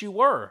lineman that you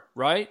were,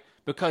 right?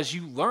 Because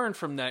you learned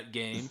from that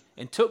game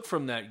and took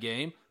from that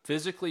game,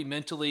 physically,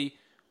 mentally,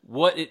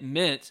 what it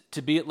meant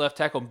to be at left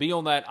tackle and be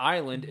on that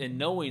island, and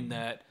knowing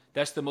that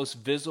that's the most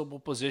visible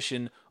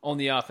position on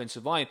the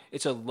offensive line.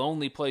 It's a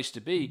lonely place to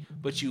be,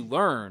 but you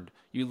learned.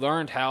 You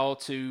learned how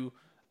to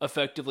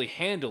effectively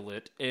handle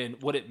it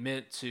and what it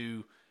meant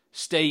to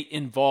stay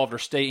involved or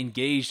stay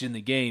engaged in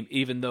the game,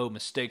 even though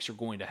mistakes are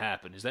going to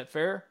happen. Is that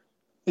fair?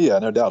 Yeah,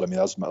 no doubt. I mean,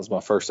 that was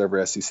my first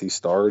ever SEC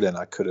start, and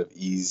I could have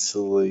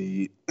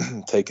easily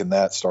taken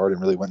that start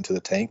and really went into the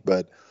tank.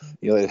 But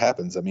it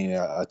happens. I mean,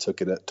 I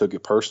took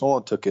it personal.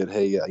 I took it,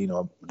 hey, I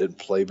didn't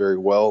play very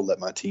well, let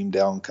my team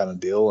down, kind of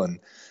deal, and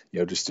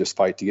just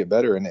fight to get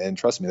better. And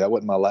trust me, that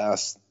wasn't my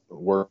last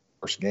worst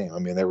game. I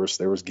mean, there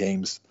was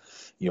games,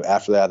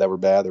 after that were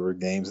bad. There were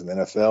games in the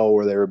NFL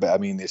where they were bad. I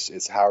mean,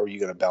 it's how are you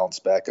going to bounce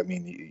back? I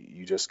mean,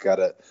 you just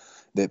gotta.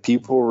 That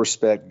people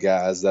respect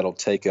guys that'll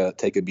take a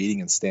beating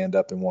and stand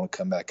up and want to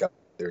come back up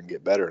there and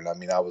get better. And I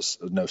mean, I was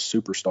no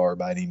superstar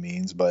by any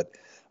means, but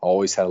I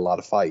always had a lot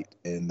of fight,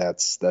 and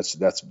that's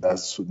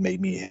what made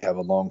me have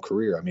a long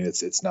career. I mean,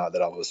 it's not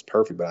that I was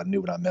perfect, but I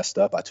knew when I messed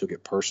up, I took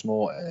it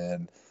personal,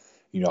 and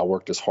I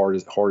worked as hard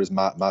as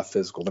my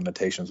physical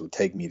limitations would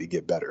take me to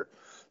get better.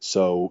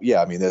 So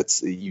yeah, I mean,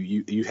 that's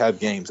you have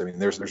games. I mean,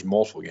 there's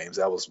multiple games.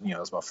 That was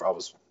I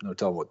was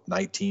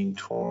 19,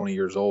 20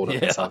 years old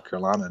in South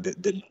Carolina.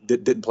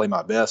 Didn't play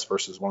my best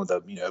versus one of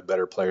the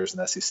better players in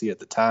the SEC at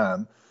the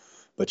time.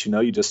 But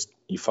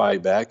you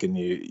fight back and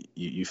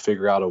you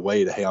figure out a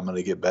way to, hey, I'm going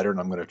to get better, and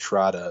I'm going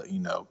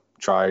to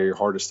try your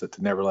hardest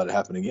to never let it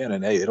happen again.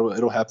 And hey,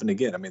 it'll happen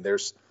again. I mean,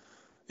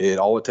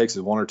 all it takes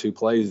is one or two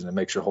plays and it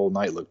makes your whole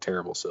night look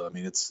terrible. So I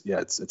mean, it's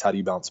how do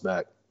you bounce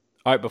back?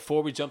 All right,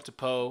 before we jump to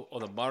Poe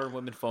on the Modern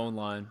Women phone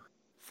line,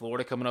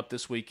 Florida coming up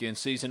this weekend,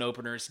 season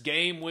opener. It's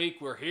game week.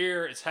 We're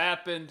here. It's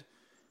happened.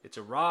 It's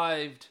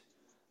arrived.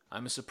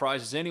 I'm as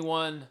surprised as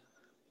anyone.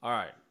 All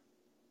right.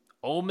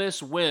 Ole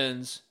Miss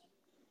wins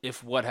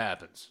if what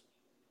happens?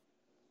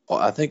 Well,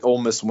 I think Ole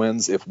Miss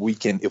wins if we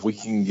can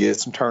get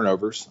some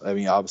turnovers. I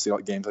mean, obviously,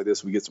 like games like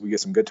this, we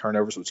get some good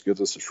turnovers, which gives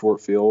us a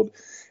short field.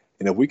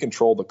 And if we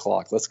control the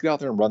clock, let's get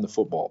out there and run the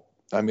football.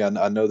 I mean,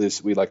 I know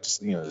this. We like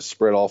to,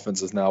 spread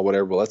offenses now,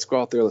 whatever. But let's go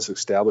out there. Let's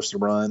establish the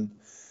run,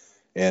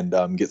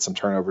 and get some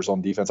turnovers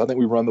on defense. I think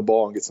we run the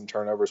ball and get some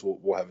turnovers.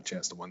 We'll have a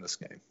chance to win this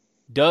game.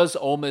 Does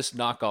Ole Miss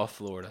knock off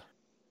Florida?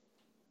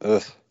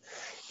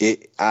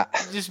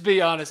 Just be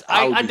honest.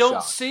 I don't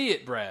shocked. See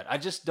it, Brad. I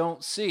just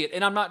don't see it.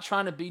 And I'm not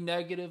trying to be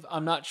negative.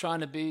 I'm not trying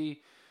to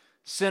be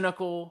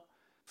cynical.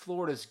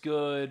 Florida's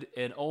good,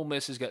 and Ole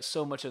Miss has got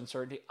so much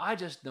uncertainty. I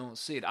just don't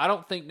see it. I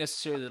don't think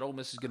necessarily that Ole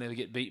Miss is going to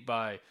get beat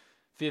by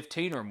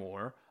 15 or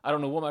more. I don't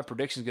know what my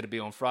prediction is going to be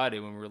on Friday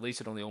when we release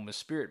it on the Ole Miss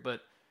Spirit,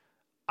 but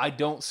I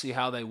don't see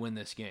how they win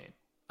this game.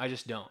 I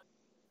just don't.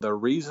 The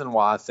reason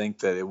why I think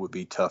that it would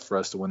be tough for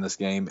us to win this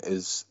game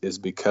is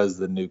because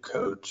the new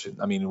coach.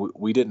 I mean,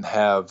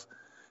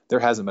 there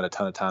hasn't been a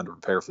ton of time to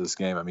prepare for this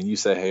game. I mean, you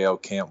say, hey,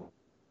 camp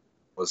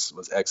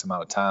was X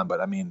amount of time, but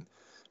I mean,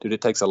 dude,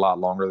 it takes a lot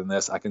longer than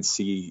this. I can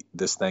see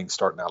this thing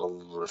starting out a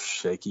little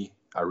shaky.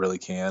 I really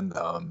can,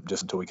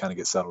 just until we kind of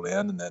get settled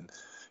in, and then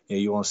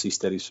you want to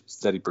see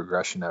steady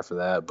progression after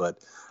that. But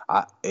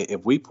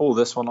if we pull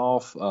this one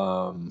off,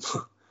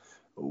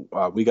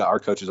 we got our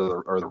coaches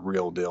are the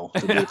real deal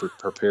to be able to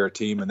prepare a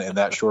team in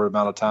that short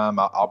amount of time.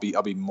 I'll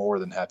be more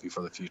than happy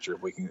for the future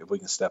if we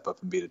can step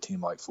up and beat a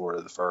team like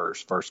Florida the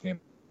first game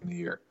of the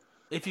year.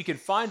 If you can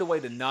find a way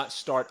to not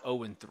start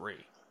 0-3,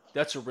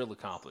 that's a real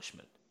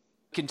accomplishment.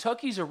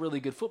 Kentucky's a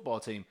really good football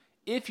team.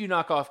 If you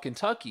knock off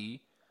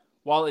Kentucky,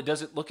 while it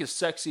doesn't look as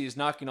sexy as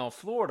knocking off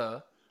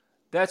Florida,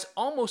 that's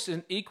almost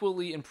an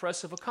equally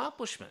impressive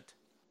accomplishment.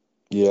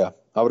 Yeah,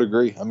 I would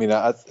agree. I mean,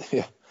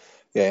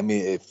 Yeah, I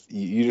mean, if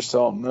you just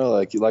don't know,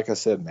 like I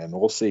said, man,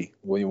 we'll see.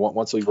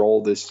 Once we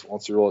roll this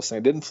thing,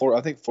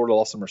 I think Florida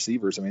lost some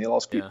receivers. I mean, they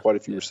lost quite a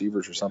few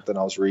receivers or something.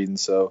 I was reading.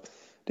 So,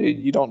 dude,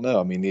 you don't know.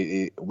 I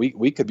mean,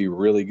 we could be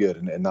really good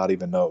and not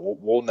even know.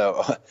 We'll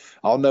know.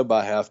 I'll know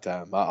by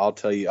halftime. I'll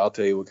tell you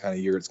what kind of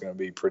year it's going to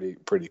be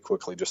pretty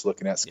quickly. Just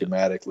looking at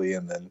schematically,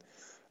 and then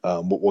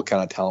what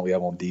kind of talent we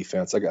have on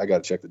defense. I got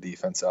to check the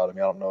defense out. I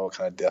mean, I don't know what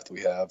kind of depth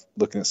we have.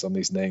 Looking at some of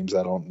these names,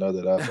 I don't know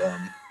that I've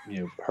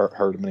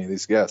heard of many of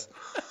these guys.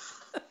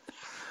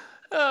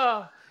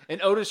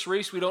 And Otis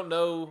Reese, we don't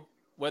know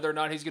whether or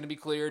not he's going to be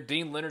cleared.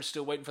 Dean Leonard's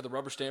still waiting for the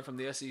rubber stamp from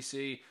the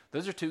SEC.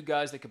 Those are two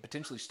guys that could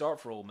potentially start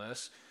for Ole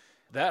Miss.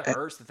 That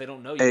hurts that they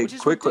don't know yet, which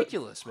is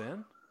ridiculous,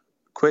 man.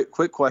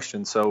 Quick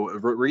question. So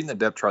reading the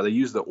depth chart, they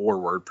use the "or"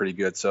 word pretty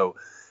good. So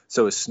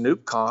is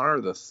Snoop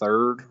Connor the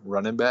third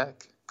running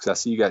back? Because I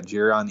see you got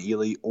Jerrion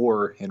Ealy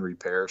or Henry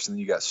Parrish, and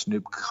then you got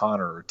Snoop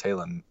Connor or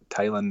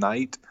Talon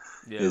Knight.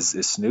 Yeah. Is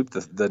Snoop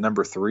the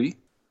number 3?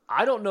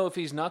 I don't know if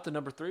he's not the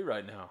number 3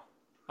 right now.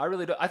 I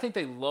really do. I think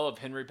they love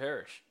Henry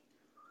Parrish.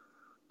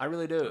 I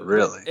really do.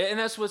 Really? And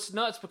that's what's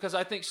nuts, because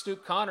I think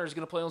Snoop Connor is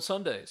going to play on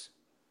Sundays.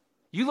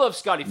 You love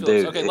Scotty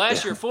Phillips. Okay,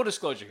 last year, full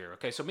disclosure here.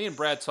 Okay, so me and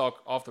Brad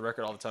talk off the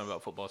record all the time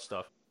about football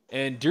stuff.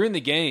 And during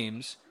the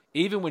games,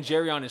 even when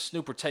Jerrion and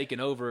Snoop were taking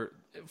over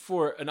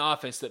for an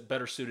offense that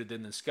better suited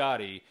them than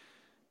Scotty,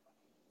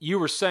 you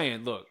were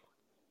saying, look,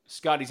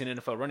 Scotty's an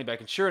NFL running back.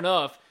 And sure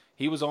enough,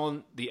 he was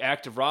on the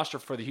active roster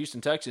for the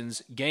Houston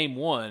Texans game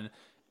 1,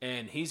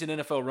 and he's an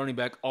NFL running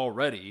back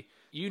already.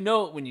 You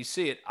know it when you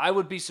see it. I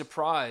would be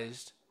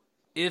surprised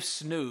if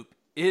Snoop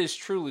is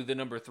truly the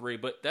number 3,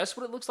 but that's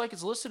what it looks like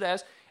it's listed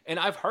as. And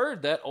I've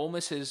heard that Ole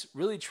Miss has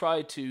really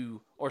tried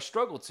to, or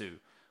struggled to,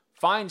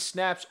 find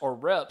snaps or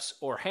reps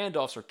or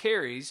handoffs or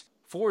carries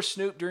for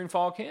Snoop during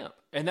fall camp.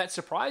 And that's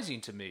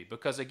surprising to me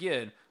because,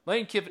 again,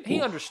 Lane Kiffin,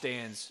 he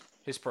understands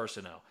his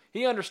personnel.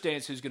 He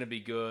understands who's going to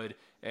be good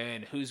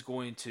and who's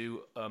going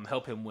to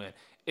help him win.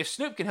 If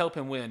Snoop can help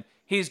him win,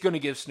 he's going to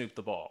give Snoop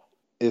the ball.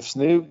 If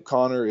Snoop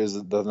Connor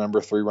is the number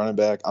 3 running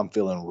back, I'm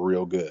feeling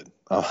real good.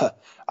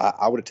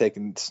 I would have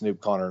taken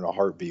Snoop Connor in a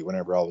heartbeat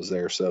whenever I was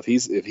there. So if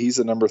he's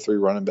the number 3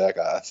 running back,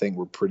 I think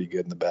we're pretty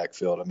good in the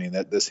backfield. I mean,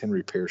 this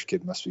Henry Parrish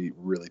kid must be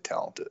really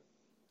talented.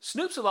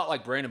 Snoop's a lot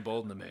like Brandon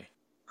Bolden to me.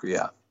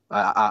 Yeah,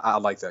 I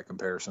like that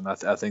comparison.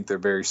 I think they're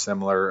very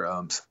similar.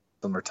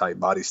 Similar type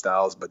body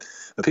styles, but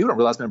people don't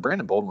realize, man,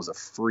 Brandon Bolden was a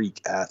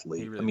freak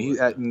athlete. Really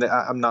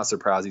I'm not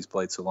surprised he's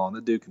played so long. The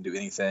dude can do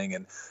anything,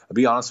 and to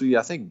be honest with you,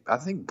 I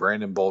think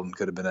Brandon Bolden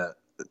could have been a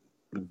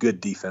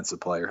good defensive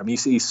player. I mean,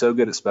 he's so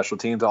good at special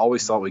teams. I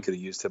always thought we could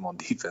have used him on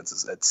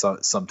defenses at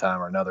some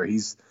time or another.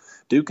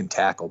 Dude can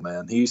tackle,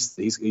 man. He's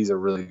a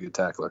really good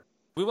tackler.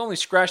 We've only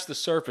scratched the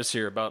surface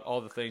here about all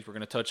the things we're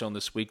going to touch on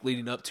this week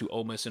leading up to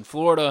Ole Miss in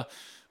Florida.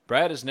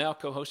 Brad is now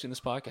co-hosting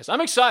this podcast.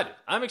 I'm excited.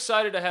 I'm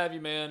excited to have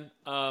you, man.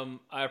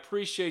 I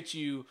appreciate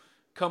you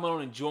coming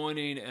on and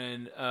joining,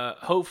 and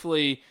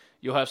hopefully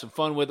you'll have some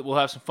fun with it. We'll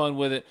have some fun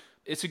with it.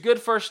 It's a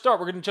good first start.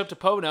 We're going to jump to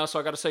Poe now, so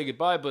I got to say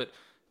goodbye, but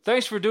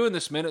thanks for doing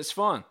this, man. It's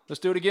fun. Let's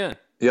do it again.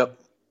 Yep.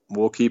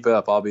 We'll keep it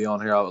up. I'll be on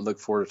here. I look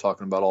forward to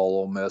talking about all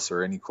Ole Miss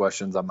or any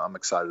questions. I'm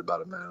excited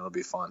about it, man. It'll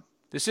be fun.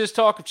 This is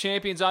Talk of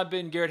Champions. I'm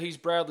Ben Garrett. He's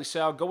Bradley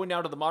Sowell. Going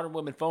now to the Modern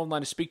Women phone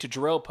line to speak to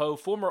Jerrell Powe,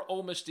 former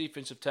Ole Miss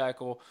defensive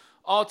tackle,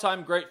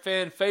 all-time great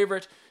fan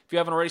favorite. If you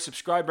haven't already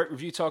subscribed, rate,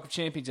 review Talk of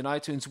Champions in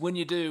iTunes. When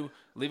you do,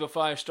 leave a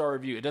 5-star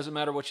review. It doesn't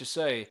matter what you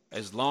say,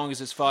 as long as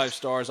it's 5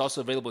 stars.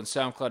 Also available in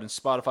SoundCloud and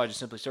Spotify. Just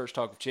simply search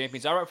Talk of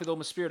Champions. I write for the Ole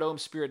Miss Spirit,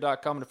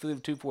 OleMissSpirit.com, and affiliate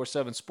of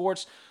 247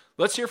 Sports.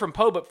 Let's hear from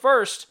Poe, but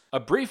first, a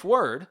brief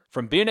word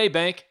from BNA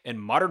Bank and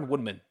Modern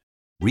Woodmen.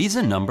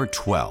 Reason number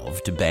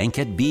 12 to bank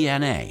at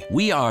BNA.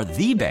 We are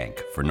the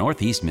bank for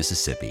Northeast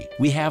Mississippi.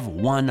 We have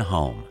one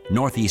home,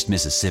 Northeast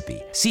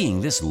Mississippi.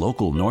 Seeing this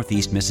local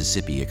Northeast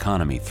Mississippi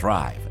economy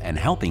thrive and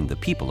helping the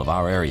people of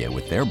our area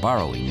with their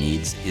borrowing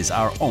needs is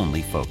our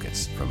only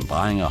focus. From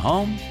buying a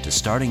home to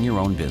starting your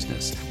own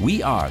business,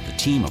 we are the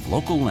team of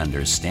local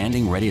lenders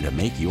standing ready to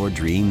make your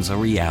dreams a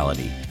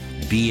reality.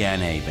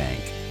 BNA Bank.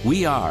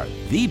 We are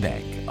the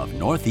bank of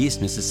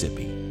Northeast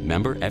Mississippi.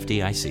 Member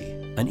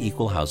FDIC. an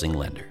equal housing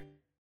lender.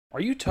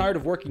 Are you tired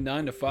of working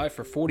 9 to 5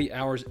 for 40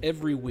 hours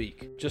every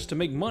week just to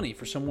make money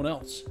for someone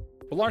else?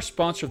 Well, our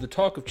sponsor of the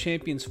Talk of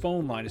Champions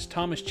phone line is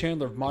Thomas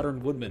Chandler of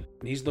Modern Woodmen,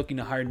 and he's looking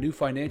to hire new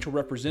financial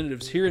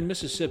representatives here in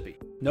Mississippi.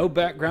 No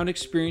background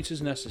experience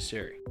is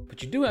necessary,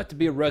 but you do have to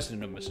be a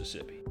resident of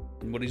Mississippi.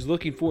 And what he's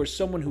looking for is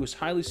someone who is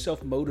highly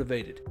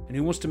self-motivated and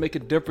who wants to make a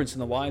difference in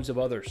the lives of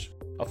others.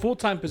 A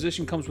full-time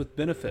position comes with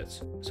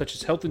benefits, such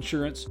as health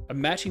insurance, a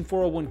matching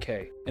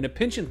 401k, and a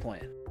pension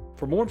plan.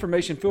 For more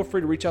information, feel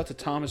free to reach out to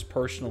Thomas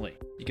personally.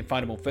 You can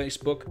find him on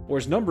Facebook, or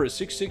his number is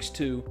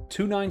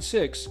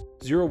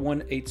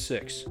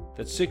 662-296-0186.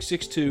 That's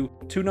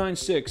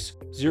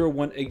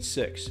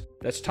 662-296-0186.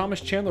 That's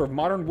Thomas Chandler of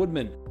Modern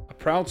Woodmen, a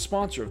proud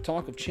sponsor of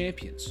Talk of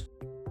Champions.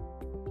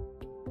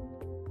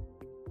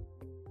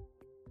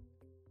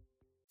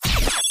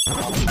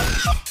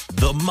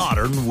 The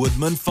Modern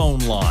Woodman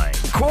phone line,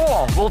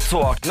 Cool, we'll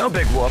talk. No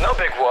big whoop. No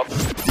big whoop.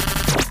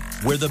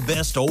 where the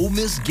best Ole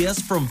Miss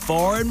guests from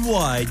far and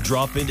wide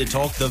drop in to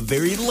talk the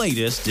very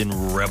latest in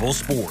Rebel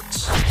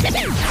sports.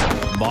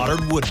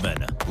 Modern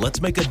Woodman,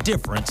 let's make a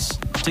difference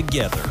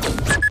together.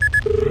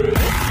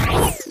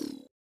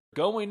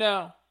 Going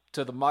now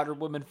to the Modern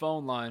Woodmen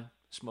phone line.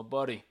 It's my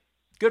buddy,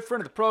 good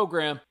friend of the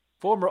program,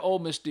 former Ole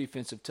Miss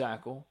defensive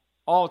tackle,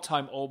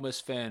 all-time Ole Miss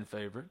fan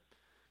favorite.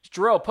 It's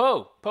Jerrell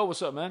Powe. Powe,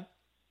 what's up, man?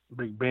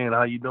 Big Ben,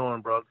 how you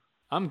doing, brother?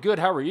 I'm good.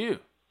 How are you?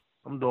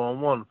 I'm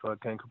doing wonderful. I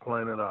can't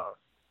complain at all.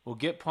 Well,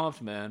 get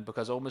pumped, man,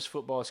 because Ole Miss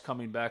football is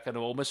coming back. I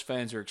know Ole Miss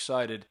fans are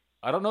excited.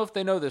 I don't know if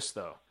they know this,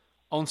 though.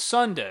 On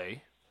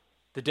Sunday,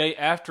 the day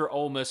after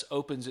Ole Miss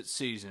opens its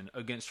season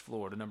against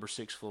Florida, number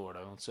 6 Florida,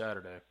 on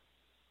Saturday,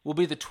 will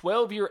be the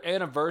 12-year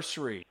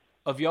anniversary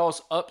of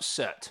y'all's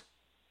upset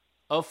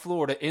of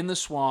Florida in the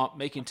swamp,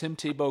 making Tim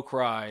Tebow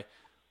cry.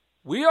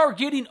 We are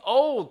getting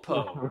old,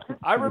 Poe.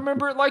 I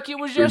remember it like it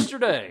was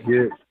yesterday.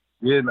 Yeah,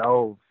 getting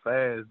old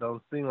fast.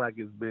 Don't seem like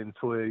it's been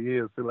 12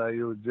 years. Feel like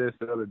it was just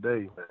the other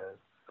day, man.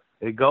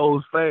 It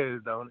goes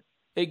fast, don't it?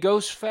 It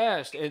goes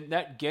fast, and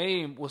that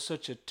game was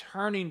such a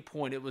turning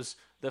point. It was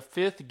the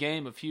 5th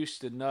game of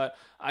Houston Nutt.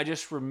 I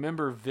just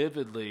remember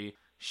vividly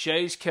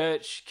Shea's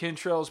catch,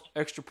 Kentrell's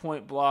extra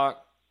point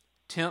block,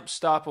 Temp's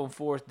stop on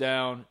 4th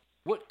down.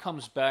 What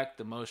comes back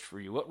the most for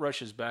you? What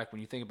rushes back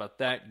when you think about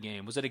that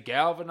game? Was it a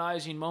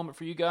galvanizing moment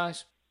for you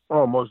guys?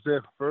 Oh, most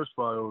definitely. First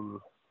of all,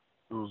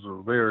 it was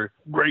a very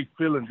great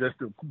feeling just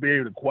to be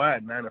able to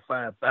quiet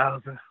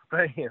 95,000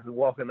 fans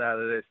walking out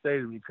of that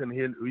stadium. You couldn't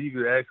hear, you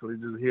could actually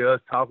just hear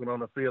us talking on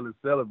the field and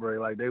celebrate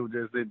like they were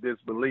just in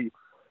disbelief.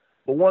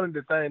 But one of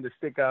the things that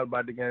stick out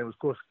about the game was, of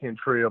course,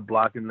 Kentrell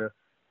blocking the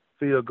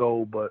field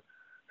goal, but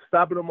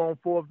stopping them on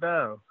 4th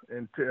down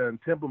and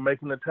Temple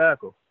making the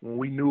tackle when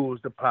we knew it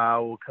was the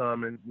power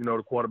coming, you know,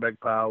 the quarterback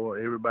power.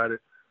 Everybody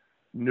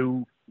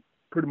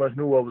pretty much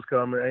knew what was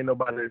coming. Ain't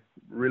nobody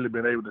really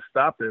been able to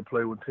stop that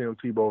play with Tim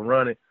Tebow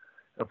running.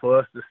 And for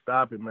us to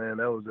stop it, man,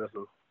 that was just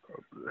a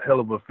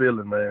hell of a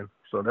feeling, man.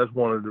 So that's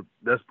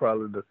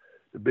probably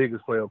the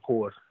biggest play, of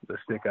course, that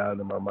stick out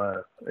in my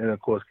mind. And,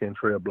 of course,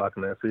 Kentrell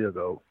blocking that field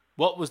goal.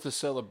 What was the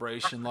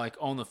celebration like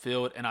on the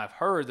field? And I've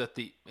heard that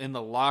in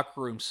the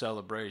locker room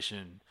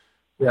celebration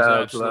was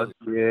absolutely...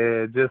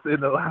 Yeah, just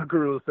in the locker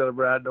room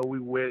celebration. I know we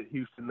wet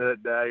Houston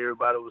Nutt down.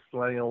 Everybody was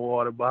slinging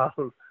water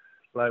bottles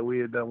like we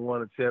had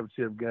won a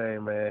championship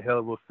game, man. Hell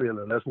of a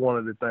feeling. That's one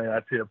of the things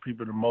I tell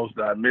people the most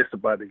that I miss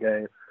about the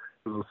game.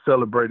 It was a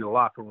celebrated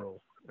locker room.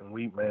 And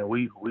we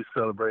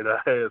celebrated our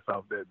ass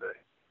off that day.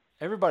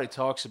 Everybody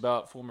talks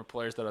about former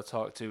players that I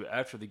talked to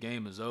after the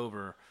game is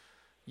over.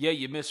 Yeah,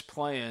 you miss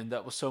playing.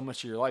 That was so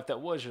much of your life.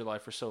 That was your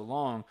life for so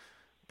long.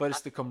 But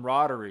it's the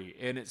camaraderie,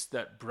 and it's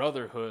that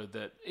brotherhood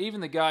that even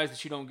the guys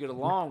that you don't get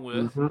along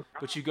with,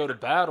 but you go to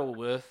battle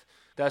with,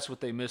 that's what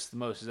they miss the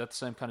most. Is that the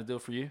same kind of deal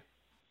for you?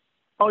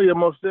 Oh, yeah,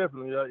 most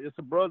definitely. It's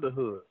a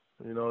brotherhood.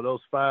 You know,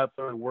 those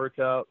 5:30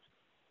 workouts,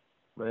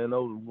 man,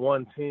 those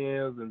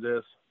 110s, and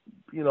just,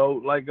 you know,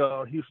 like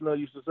Houston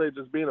used to say,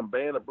 just being a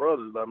band of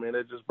brothers. I mean,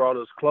 it just brought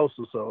us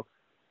closer. So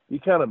you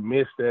kind of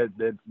miss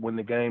that when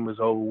the game is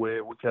over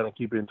with. We kind of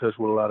keep in touch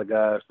with a lot of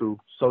guys through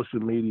social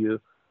media,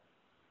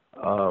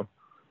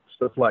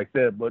 stuff like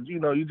that. But, you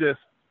know, you just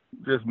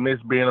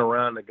miss being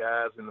around the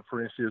guys and the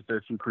friendships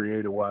that you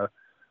created while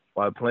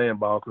playing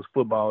ball, because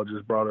football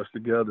just brought us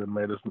together and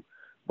made us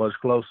much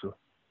closer.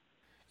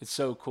 It's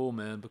so cool,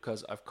 man,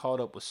 because I've caught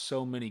up with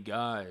so many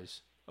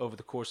guys over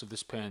the course of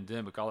this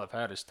pandemic. All I've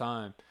had is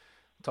time.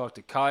 I've talked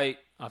to Kite.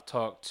 I've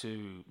talked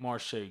to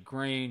Marshae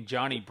Green,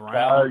 Johnny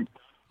Brown.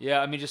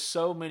 Yeah, I mean, just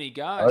so many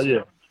guys. Oh,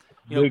 yeah.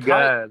 Good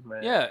guys,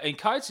 man. Yeah, and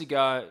Kite's a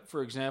guy,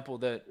 for example,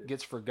 that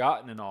gets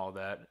forgotten and all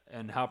that,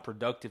 and how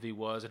productive he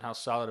was and how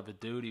solid of a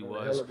dude he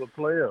was. Hell of a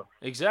player.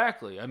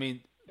 Exactly. I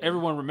mean,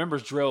 everyone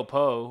remembers Jerrell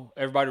Powe.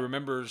 Everybody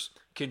remembers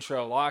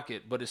Kentrell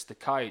Lockett, but it's the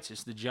Kites.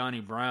 It's the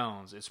Johnny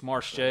Browns. It's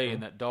Marshae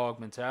and that dog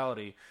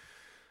mentality.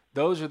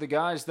 Those are the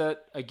guys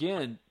that,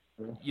 again,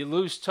 you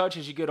lose touch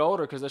as you get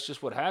older because that's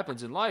just what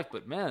happens in life.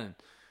 But, man,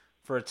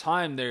 for a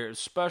time there, it's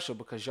special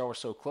because y'all were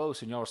so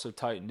close and y'all were so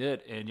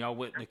tight-knit and y'all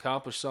went and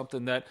accomplished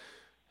something that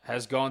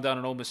has gone down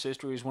in Ole Miss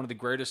history as one of the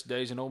greatest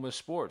days in Ole Miss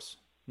sports.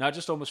 Not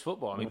just Ole Miss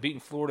football. I mean, beating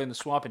Florida in the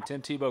Swamp and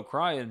Tim Tebow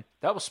crying,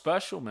 that was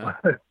special, man.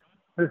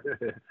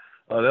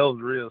 Oh, that was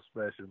real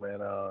special, man.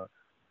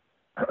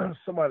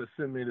 Somebody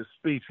sent me the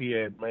speech he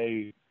had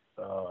made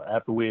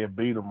after we had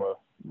beat him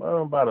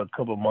about a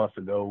couple of months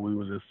ago. We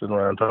was just sitting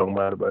around talking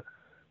about it, but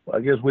I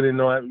guess we didn't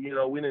know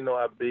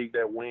how big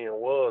that win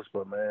was.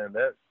 But man,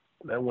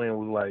 that win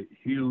was like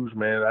huge,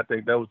 man. I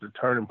think that was the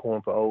turning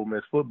point for Ole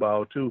Miss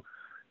football too.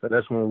 So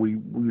that's when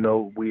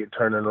we had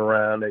turned it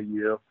around that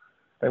year.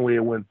 I think we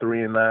had went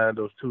 3-9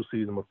 those 2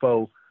 seasons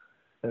before.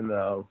 And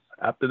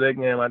after that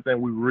game, I think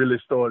we really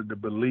started to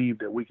believe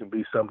that we can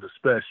be something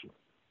special.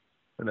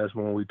 And that's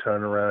when we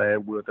turned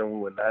around. We went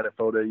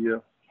 9-4 that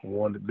year. We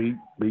wanted to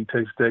beat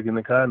Texas Tech in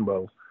the Cotton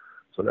Bowl.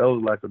 So that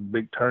was like a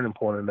big turning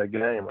point in that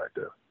game right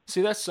there.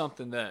 See, that's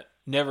something that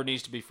never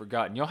needs to be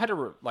forgotten. Y'all had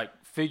to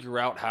figure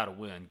out how to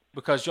win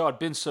because y'all had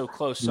been so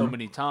close so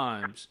many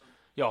times.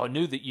 Y'all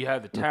knew that you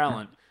had the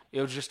talent.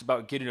 It was just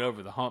about getting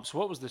over the hump. So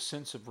what was the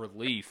sense of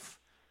relief,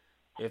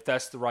 if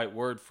that's the right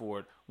word for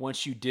it,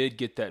 once you did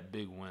get that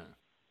big win?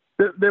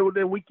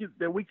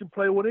 That we could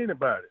play with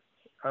anybody.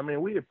 I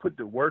mean, we had put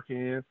the work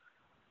in,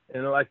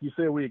 and like you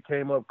said, we had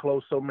came up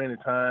close so many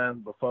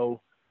times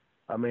before.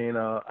 I mean,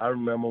 I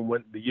remember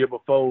when the year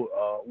before,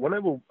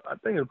 whenever I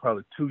think it was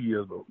probably 2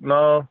 years ago.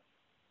 No,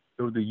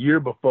 it was the year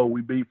before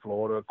we beat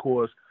Florida. Of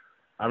course,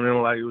 I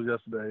remember like it was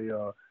yesterday.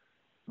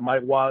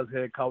 Mike Wallace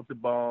had caught the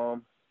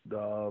bomb,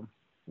 the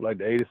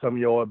 80-some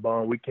yard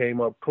bomb. We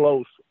came up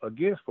close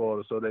against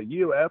Florida. So that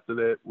year after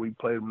that, we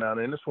played them down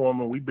in the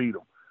Swamp and we beat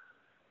them.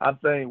 I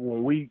think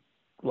when we,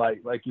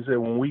 like you said,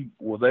 when we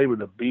was able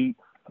to beat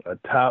a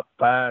top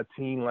 5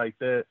 team like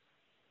that,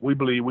 we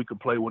believe we could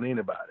play with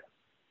anybody.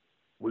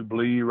 We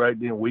believe right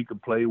then we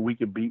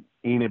could beat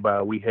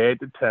anybody. We had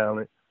the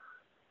talent.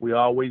 We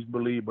always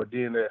believed, but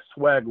then that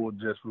swagger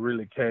just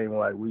really came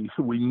like we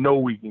know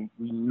we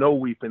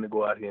finna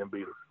go out here and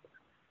beat them.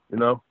 You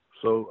know?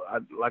 So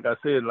like I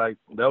said, like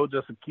that was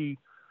just a key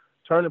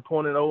turning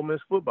point in Ole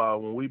Miss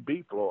football when we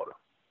beat Florida.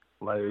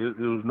 Like it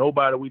was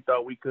nobody we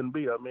thought we couldn't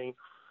beat. I mean,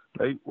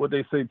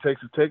 they say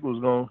Texas Tech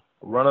was gonna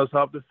run us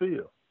off the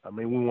field. I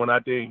mean, we went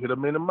out there and hit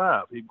them in the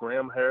mouth. Hit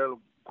Graham Harrell,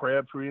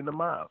 Crabtree in the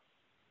mouth.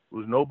 It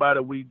was nobody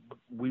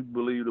we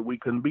believed that we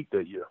couldn't beat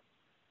that year.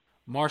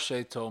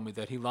 Marche told me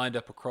that he lined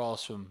up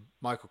across from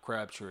Michael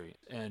Crabtree,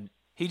 and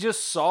he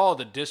just saw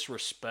the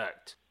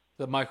disrespect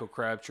that Michael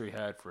Crabtree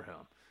had for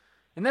him.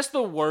 And that's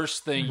the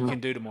worst thing you can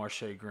do to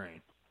Marche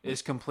Green,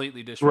 is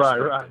completely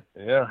disrespect. Right.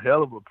 Yeah,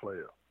 hell of a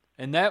player.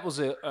 And that was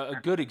a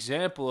good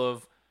example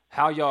of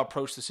how y'all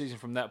approached the season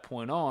from that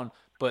point on.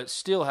 But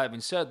still,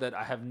 having said that,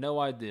 I have no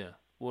idea.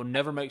 Will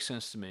never make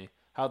sense to me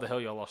how the hell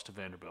y'all lost to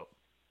Vanderbilt.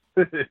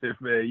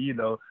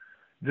 Man,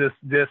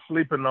 just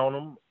sleeping on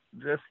them.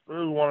 It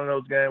was one of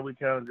those games we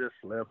kind of just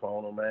slept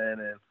on them,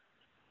 man.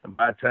 And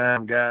by the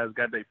time guys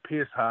got their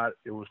piss hot,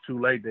 it was too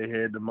late. They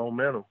had the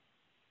momentum.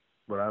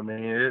 But, I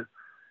mean,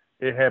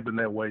 it happened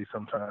that way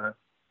sometimes.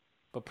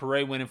 But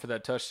Paray went in for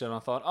that touchdown. I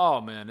thought,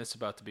 oh, man, it's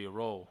about to be a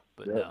roll.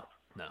 But no.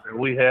 And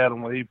we had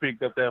him when he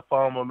picked up that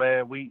fumble,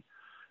 man. We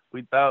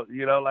thought,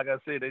 like I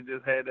said, they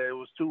just had that. It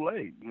was too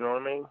late. You know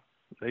what I mean?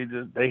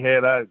 They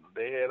had our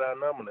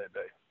number that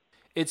day.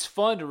 It's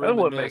fun to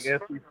reminisce.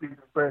 That's what makes SEC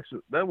special.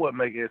 That's what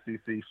makes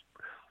SEC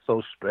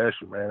so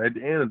special, man. At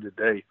the end of the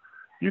day,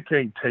 you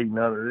can't take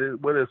none of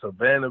it. Whether it's a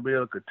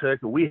Vanderbilt,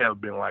 Kentucky, we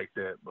have been like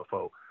that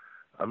before.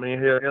 I mean,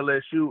 here at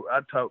LSU, I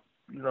talk.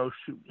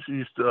 She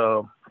used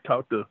to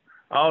talk to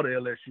all the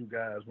LSU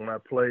guys when I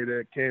played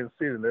at Kansas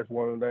City. That's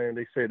one of the things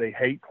they say they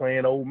hate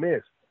playing Ole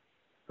Miss.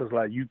 Because,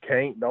 like,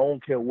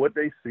 don't care what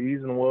their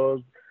season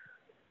was,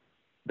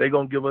 they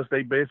going to give us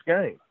their best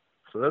game.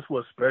 So that's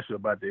what's special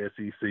about the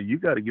SEC. You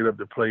got to get up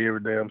to play every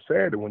damn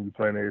Saturday when you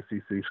play in the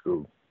SEC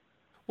school.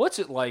 What's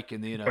it like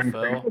in the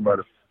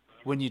NFL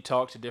when you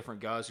talk to different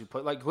guys who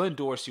play? Like Glenn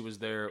Dorsey was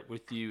there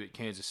with you at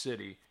Kansas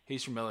City.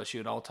 He's from LSU,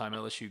 an all-time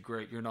LSU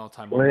great. You're an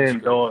all-time Glenn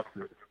Dorsey.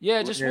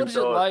 Yeah, just what is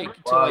it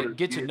like to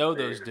get to know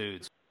those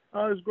dudes?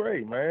 Oh, it's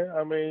great, man.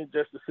 I mean,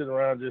 just to sit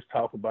around and just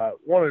talk about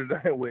one of the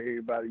things where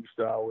everybody used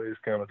to always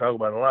kind of talk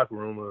about in the locker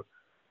room was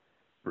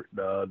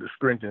the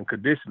strength and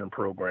conditioning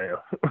program.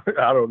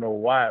 I don't know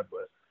why,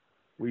 but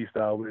we used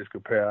to always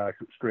compare our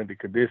strength and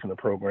conditioning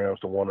programs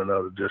to one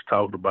another, just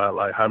talking about,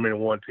 like, how many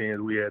 110s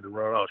we had to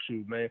run. Oh,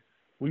 shoot, man.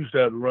 We used to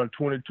have to run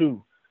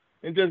 22.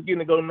 And just getting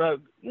to go,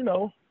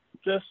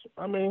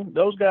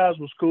 those guys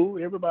was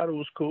cool. Everybody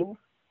was cool.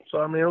 So,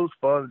 I mean, it was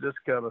fun to just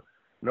kind of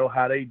know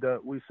how they done.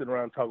 We sit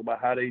around and talk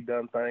about how they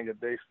done things at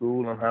their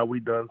school and how we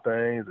done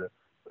things.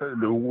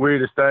 And the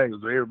weirdest thing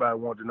is everybody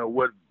wanted to know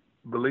what,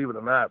 believe it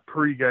or not,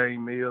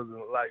 pregame meals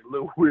and, like,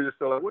 little weird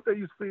stuff. Like, what they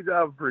used to feed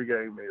y'all for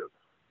pregame meals?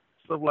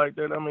 Stuff like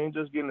that. I mean,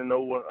 just getting to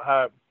know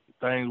how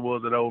things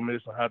was at Ole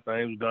Miss and how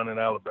things were done in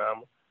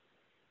Alabama.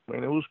 I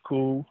mean, it was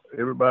cool.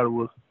 Everybody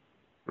was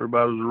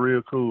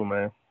real cool,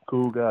 man.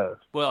 Cool guys.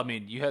 Well, I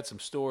mean, you had some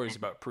stories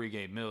about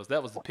pregame meals.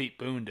 That was the Pete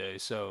Boone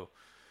days, so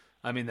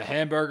I mean, the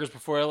hamburgers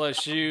before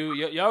LSU,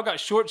 y'all got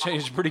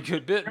shortchanged a pretty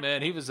good bit,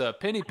 man. He was a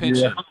penny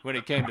pinching when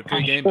it came to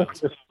pregame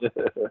meals.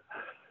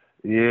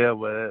 Yeah,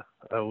 but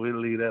we'll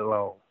leave that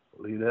alone.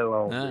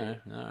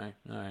 All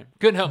right.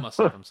 Couldn't help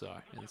myself. I'm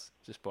sorry. It's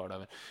just part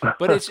of it.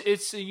 But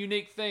it's a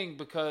unique thing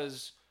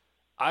because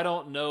I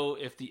don't know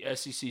if the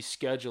SEC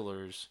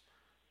schedulers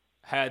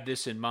had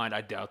this in mind.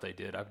 I doubt they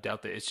did. I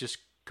doubt that. It's just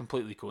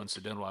completely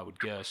coincidental, I would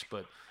guess.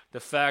 But the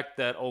fact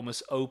that Ole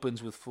Miss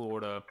opens with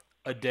Florida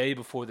a day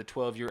before the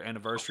 12-year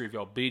anniversary of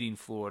y'all beating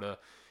Florida,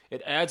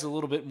 it adds a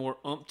little bit more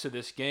oomph to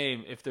this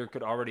game if there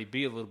could already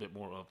be a little bit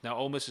more oomph. Now,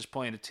 Ole Miss is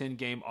playing a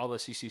 10-game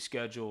All-SEC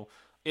schedule.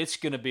 It's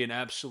going to be an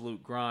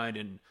absolute grind,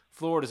 and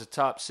Florida's a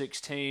top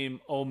 6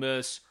 team. Ole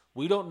Miss,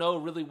 we don't know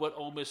really what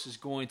Ole Miss is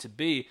going to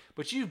be,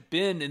 but you've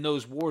been in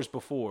those wars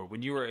before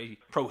when you were a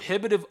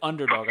prohibitive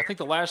underdog. I think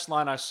the last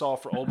line I saw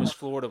for Ole Miss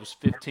Florida was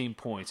 15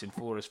 points in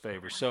Florida's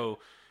favor. So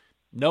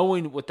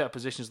knowing what that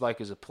position is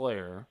like as a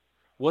player,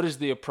 what is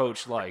the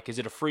approach like? Is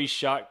it a free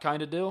shot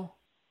kind of deal?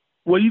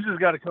 Well, you just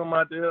got to come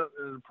out there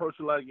and approach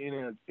it like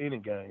any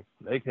game.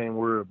 They can't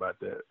worry about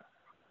that.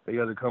 They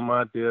got to come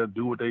out there,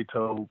 do what they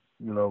told,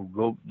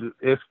 go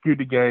execute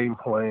the game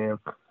plan,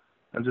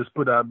 and just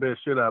put our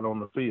best shit out on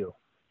the field,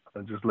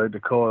 and just let the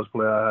cards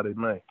play out how they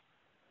may.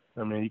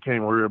 I mean, you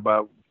can't worry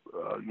about,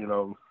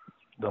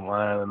 the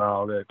line and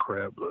all that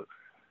crap,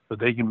 but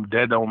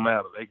that don't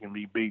matter. They can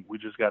be beat. We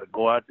just got to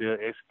go out there,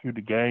 execute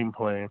the game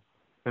plan,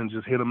 and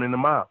just hit them in the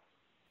mouth.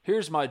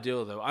 Here's my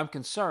deal, though. I'm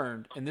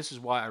concerned, and this is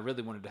why I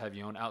really wanted to have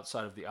you on,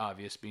 outside of the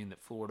obvious, being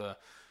that Florida,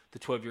 the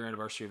 12-year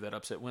anniversary of that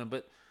upset win.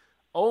 But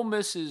Ole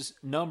Miss's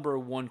number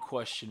one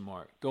question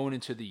mark going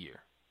into the year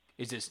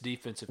is its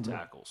defensive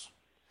tackles.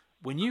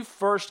 When you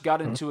first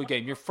got into a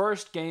game, your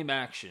first game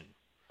action,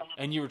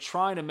 and you were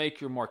trying to make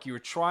your mark, you were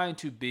trying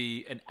to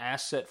be an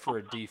asset for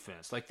a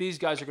defense, like these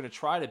guys are going to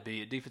try to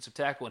be a defensive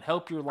tackle and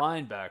help your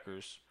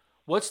linebackers,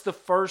 what's the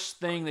first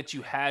thing that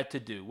you had to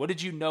do? What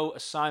did you know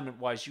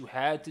assignment-wise you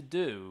had to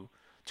do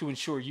to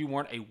ensure you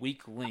weren't a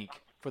weak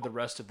link for the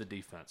rest of the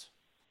defense?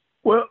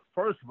 Well,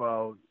 first of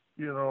all,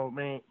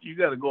 you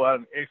got to go out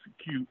and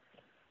execute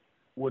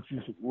what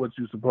you're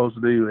supposed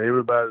to do.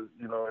 Everybody,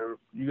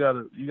 you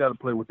got to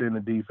play within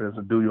the defense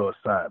and do your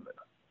assignment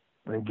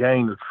and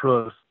gain the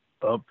trust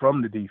up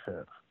from the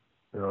defense.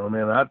 I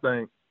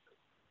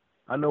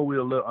know we're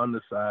a little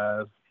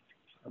undersized.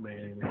 I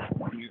mean,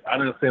 I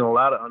done seen a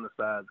lot of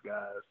undersized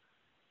guys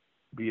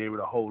be able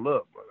to hold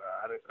up, but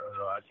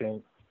I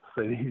can't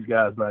say these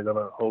guys not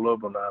gonna hold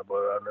up or not. But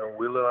I know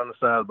we're a little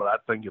undersized. But I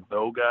think if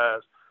those guys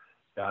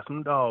got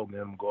some dog in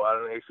them, go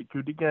out and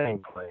execute the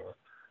game plan,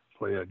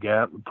 play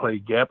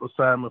gap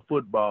assignment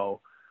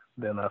football,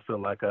 then I feel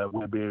like I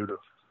will be able to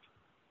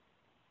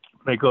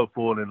make up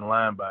for it in the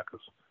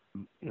linebackers.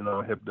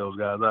 Help those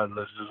guys out.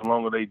 As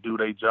long as they do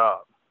their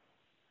job.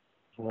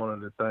 It's one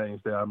of the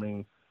things that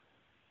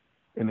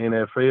in the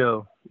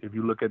NFL, if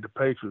you look at the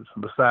Patriots,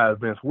 besides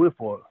Vince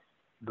Wilfork,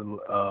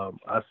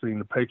 I've seen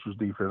the Patriots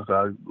defense.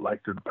 I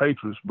liked the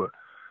Patriots, but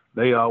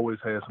they always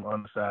had some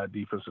undersized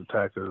defensive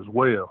tacklers as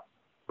well.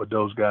 But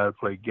those guys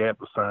play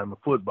gap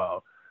assignment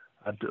football.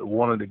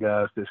 One of the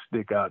guys that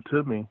stick out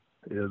to me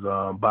is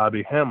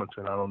Bobby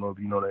Hamilton. I don't know if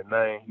you know that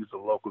name. He's a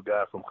local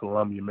guy from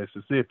Columbia,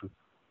 Mississippi.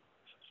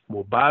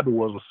 Well, Bobby he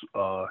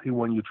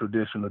wasn't your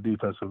traditional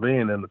defensive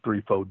end in the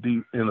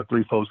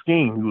 3-4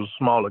 scheme. He was a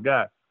smaller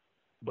guy.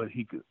 But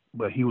he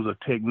was a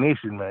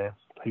technician, man.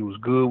 He was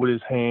good with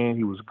his hand.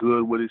 He was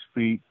good with his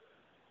feet.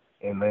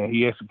 And, man,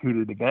 he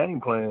executed the game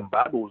plan.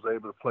 Bobby was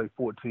able to play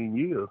 14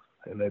 years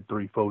in that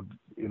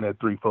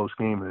 3-4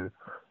 scheme. And,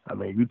 I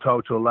mean, you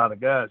talk to a lot of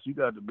guys, you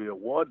got to be a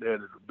war daddy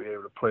to be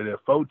able to play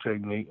that 4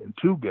 technique and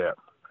 2 gap.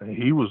 And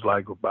he was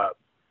like about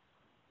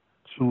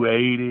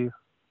 280,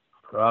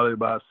 probably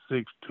about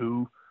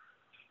 6'2",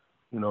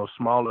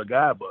 smaller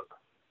guy, but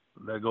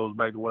that goes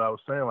back to what I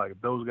was saying. Like,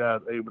 if those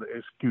guys are able to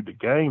execute the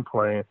game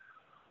plan,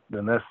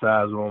 then that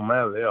size won't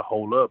matter. They'll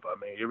hold up. I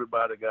mean,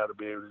 everybody got to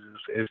be able to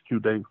just do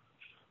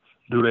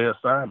their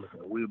assignment,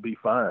 and we'll be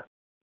fine.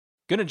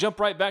 Going to jump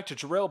right back to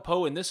Jerrell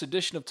Powe in this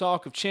edition of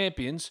Talk of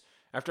Champions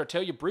after I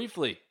tell you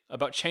briefly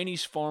about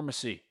Cheney's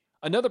Pharmacy,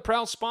 another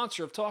proud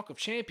sponsor of Talk of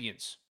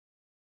Champions.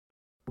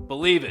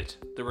 Believe it,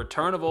 the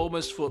return of Ole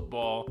Miss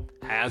football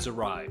has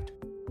arrived.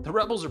 The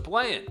Rebels are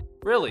playing.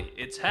 Really,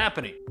 it's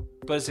happening.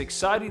 But as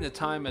exciting a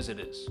time as it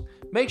is,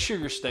 make sure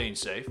you're staying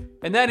safe,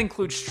 and that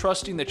includes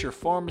trusting that your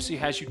pharmacy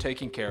has you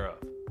taken care of.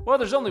 Well,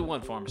 there's only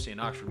one pharmacy in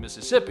Oxford,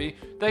 Mississippi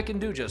that can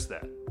do just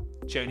that.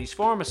 Cheney's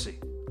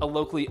Pharmacy, a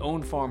locally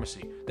owned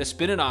pharmacy that's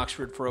been in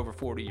Oxford for over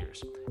 40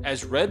 years,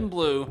 as red and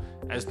blue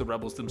as the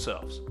Rebels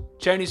themselves.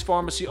 Cheney's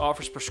Pharmacy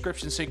offers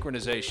prescription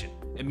synchronization,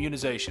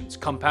 immunizations,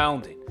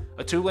 compounding,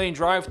 a 2-lane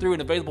drive-through,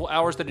 and available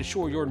hours that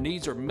ensure your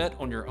needs are met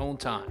on your own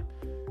time.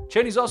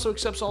 Cheney's also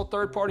accepts all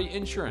third-party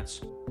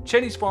insurance.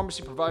 Cheney's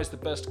Pharmacy provides the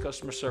best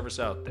customer service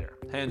out there.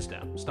 Hands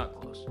down, it's not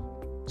close.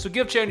 So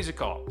give Cheney's a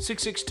call,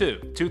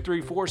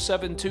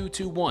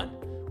 662-234-7221,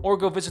 or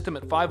go visit them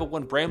at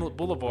 501 Bramlett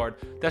Boulevard.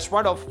 That's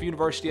right off of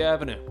University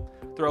Avenue.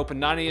 They're open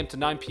 9 a.m. to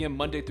 9 p.m.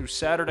 Monday through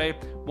Saturday,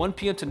 1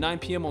 p.m. to 9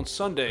 p.m. on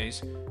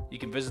Sundays. You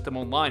can visit them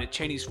online at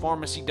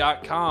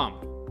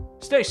Cheney'sPharmacy.com.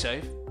 Stay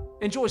safe,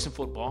 enjoy some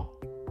football,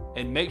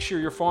 and make sure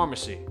your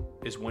pharmacy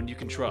is one you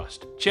can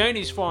trust.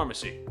 Cheney's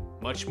Pharmacy,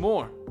 much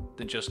more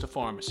than just a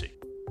pharmacy.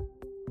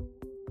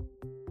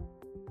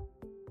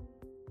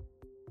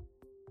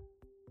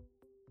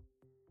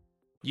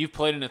 You've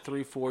played in a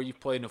 3-4, you've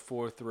played in a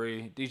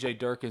 4-3. DJ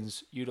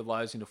Durkin's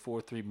utilizing a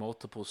 4-3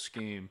 multiple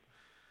scheme.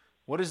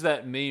 What does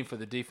that mean for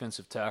the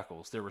defensive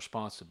tackles, their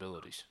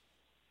responsibilities?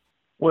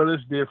 Well,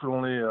 it's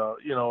definitely, in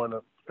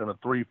a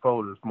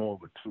 3-4, there's more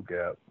of a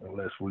 2-gap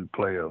unless we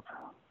play a.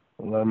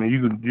 I mean,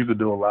 you could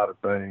do a lot of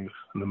things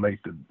to make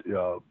do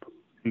a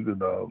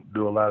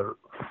lot of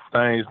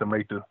things to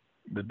make the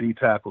D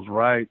tackles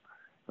right.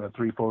 In a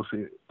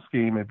 3-4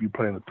 scheme, if you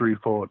play in a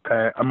 3-4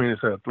 attack,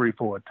 it's a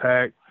 3-4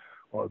 attack,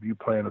 or if you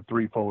play in a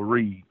 3-4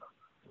 read,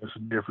 it's a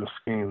different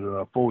scheme.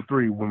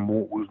 4-3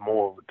 was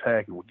more of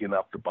attacking, we're getting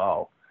off the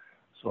ball.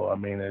 So, at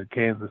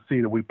Kansas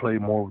City, we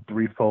played more of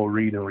 3-4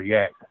 read and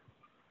react.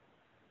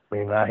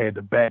 I had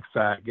the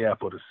backside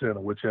gap of the center,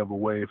 whichever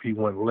way. If he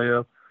went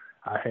left,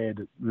 I had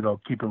to,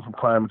 keep him from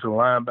climbing to the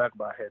linebacker,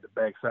 but I had the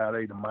backside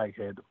 8 and Mike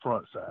had the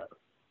front side.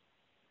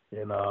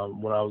 And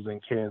when I was in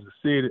Kansas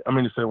City,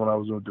 when I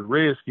was with the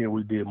Redskins,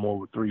 we did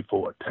more of a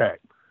 3-4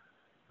 attack,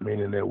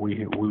 meaning that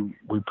we would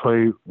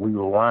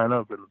line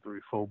up in a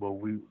 3-4, but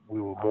we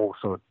were more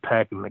so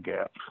attacking the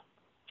gaps.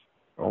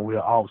 Or we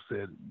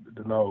offset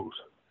the nose.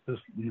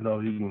 Just, you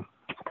can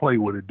play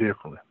with it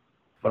differently.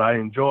 But I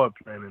enjoyed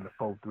playing in the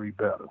 4-3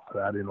 better.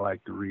 I didn't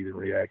like the read and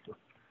reaction,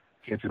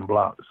 catching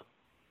blocks.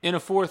 In a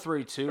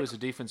 4-3-2 as a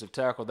defensive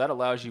tackle, that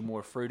allows you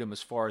more freedom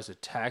as far as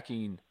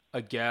attacking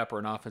a gap or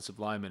an offensive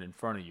lineman in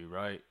front of you,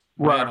 right?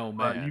 Right. Man, oh,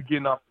 man. Right. You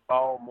getting off the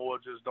ball more,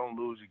 just don't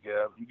lose your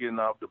gap. You getting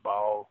off the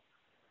ball.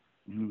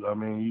 You're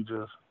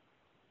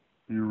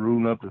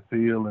rooting up the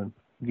field and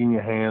getting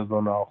your hands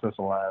on the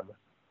offensive lineman.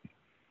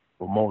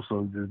 But more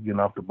so just getting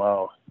off the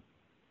ball.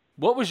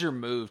 What was your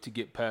move to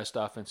get past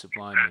offensive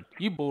linemen?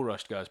 You bull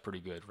rushed guys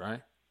pretty good,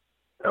 right?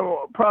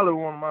 Well, probably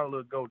one of my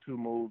little go-to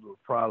moves was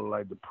probably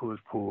like the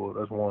push-pull.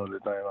 That's one of the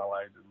things I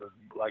like.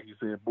 Like you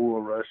said,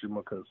 bull rushing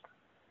because,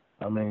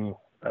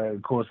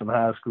 of course, in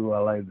high school, I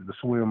liked the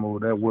swim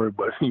move. That worked,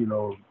 but,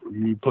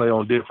 you play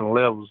on different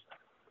levels.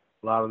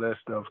 A lot of that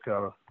stuff's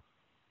kind of,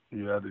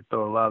 you have to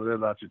throw a lot of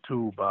that out your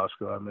toolbox.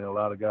 A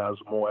lot of guys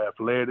are more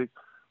athletic,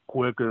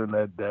 quicker, and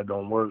that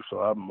don't work.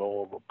 So I'm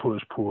more of a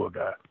push-pull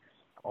guy.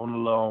 On the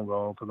long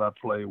run, because I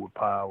play with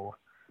power,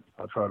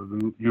 I try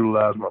to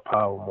utilize my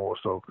power more.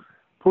 So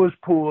push,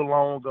 pull,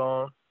 long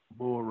gone,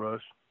 bull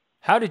rush.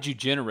 How did you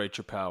generate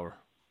your power?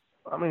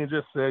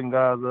 Just setting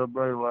guys up,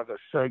 maybe like a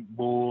shake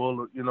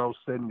bull,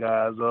 setting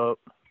guys up,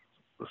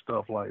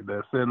 stuff like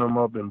that. Setting them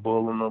up and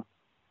bullying them.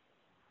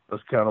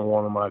 That's kind of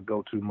one of my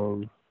go-to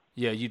moves.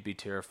 Yeah, you'd be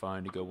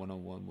terrifying to go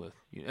one-on-one with.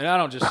 And I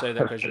don't just say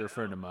that because you're a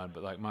friend of mine,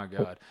 but, my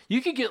God. You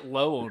can get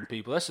low on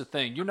people. That's the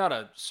thing. You're not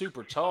a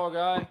super tall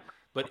guy.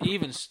 But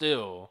even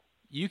still,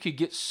 you could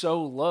get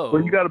so low.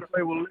 Well, you got to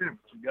play with leverage.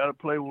 You got to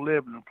play with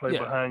leverage and play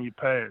behind your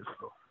pads.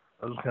 So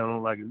I was kind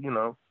of like,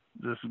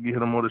 just hit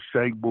them with a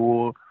shake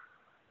bull,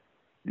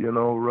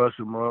 rush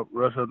them up,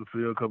 rush up the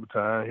field a couple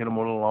times, hit them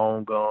with a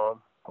long gun,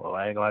 or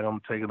act like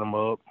I'm taking them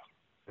up,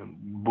 and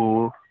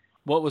bull.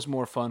 What was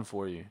more fun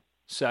for you,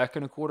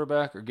 sacking a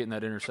quarterback or getting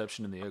that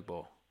interception in the Egg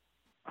Bowl?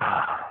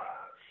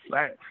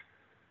 Sack.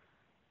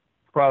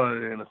 Probably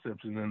the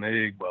interception in the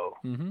Egg Bowl.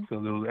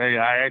 Because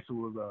I actually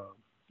was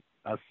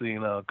I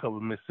seen a couple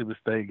of Mississippi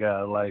State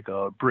guys like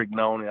Brick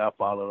Noney. I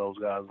follow those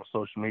guys on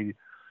social media.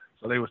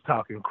 So they was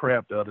talking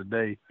crap the other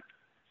day,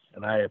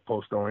 and I had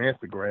posted on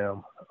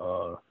Instagram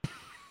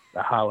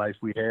the highlights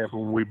we had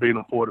when we beat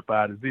them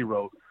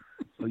 45-0.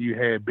 So you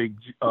had big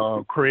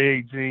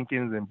Craig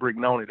Jenkins and Brick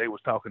Noney. They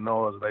was talking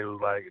noise. They was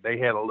like they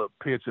had a little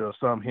picture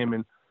of him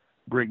and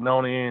Brick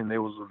Noney, and they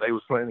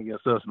was playing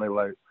against us, and they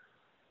were like,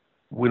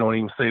 we don't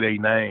even say their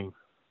name,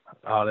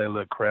 all that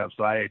little crap.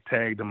 So I had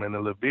tagged them in a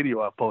little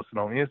video I posted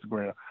on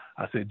Instagram.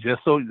 I said,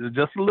 just a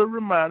little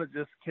reminder,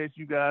 just in case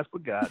you guys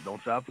forgot,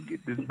 don't y'all forget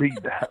this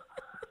beat down.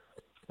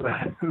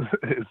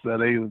 So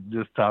they was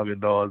just talking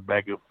noise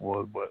back and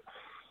forth, but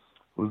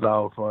it was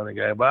all fun and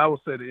game. But I would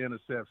say the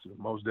interception,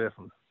 most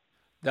definitely.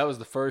 That was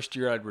the first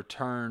year I'd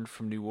returned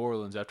from New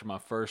Orleans after my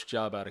first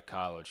job out of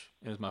college.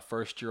 It was my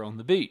first year on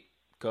the beat,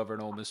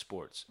 covering Ole Miss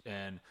sports.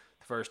 And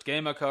the first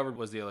game I covered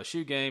was the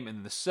LSU game,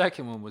 and the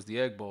second one was the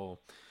Egg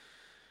Bowl.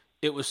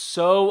 It was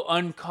so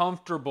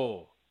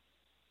uncomfortable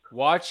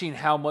watching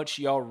how much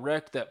y'all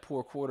wrecked that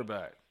poor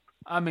quarterback.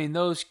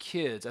 Those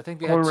kids, I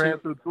think they had ran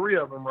through 3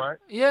 of them, right?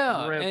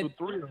 Yeah. We ran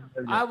through 3 of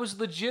them. I was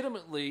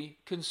legitimately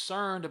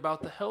concerned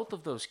about the health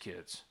of those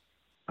kids.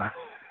 That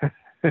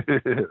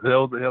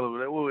was the hell of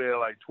it. We had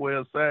like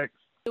 12 sacks.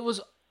 It was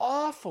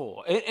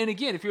awful. And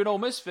again, if you're an Ole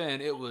Miss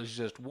fan, it was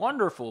just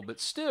wonderful. But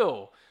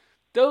still,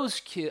 those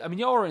kids,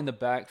 y'all are in the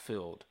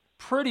backfield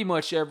pretty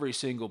much every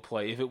single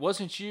play. If it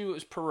wasn't you, it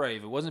was Paray.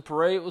 If it wasn't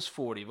Paray, it was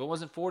 40. If it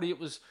wasn't 40, it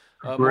was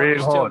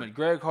Marcus Tillman,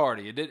 Greg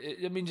Hardy.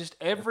 Just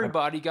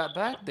everybody got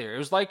back there. It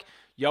was like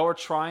y'all were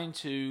trying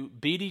to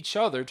beat each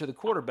other to the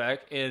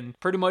quarterback, and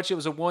pretty much it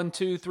was a 1,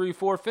 2, 3,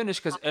 4 finish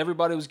because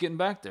everybody was getting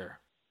back there.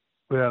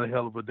 We had a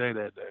hell of a day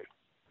that day.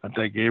 I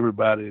think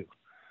everybody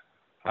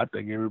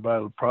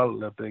probably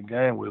left that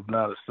game with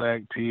not a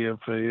sack,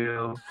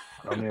 TFL.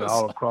 I mean,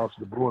 all across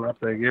the board. I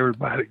think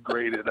everybody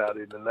graded out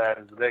in the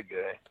 90s of that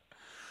game.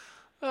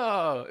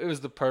 Oh, it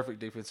was the perfect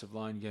defensive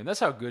line game.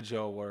 That's how good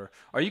y'all were.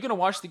 Are you going to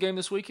watch the game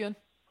this weekend?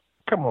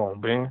 Come on,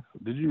 Ben.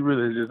 Did you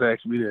really just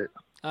ask me that?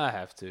 I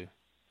have to.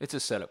 It's a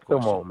setup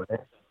question. Come on, man.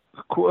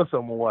 Of course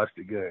I'm going to watch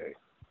the game.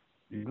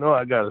 You know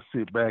I got to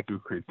sit back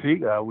and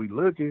critique how we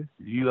looking.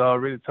 You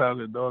already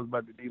talking to us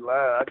about the D-line.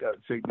 I got to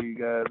check these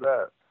guys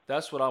out.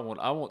 That's what I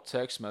want. I want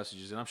text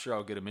messages, and I'm sure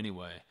I'll get them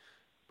anyway.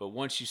 But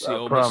once you see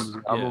Ole Miss,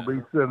 I'm going to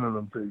be sending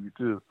them to you,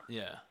 too.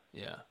 Yeah.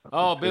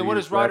 Oh, Ben, what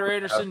is Ryder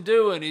Anderson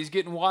doing? He's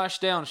getting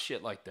washed down,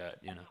 shit like that.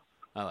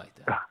 I like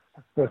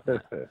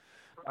that.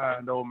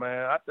 I know,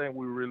 man. I think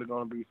we're really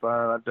going to be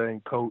fine. I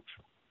think Coach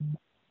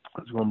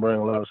is going to bring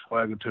a lot of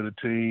swagger to the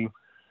team,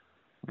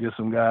 get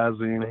some guys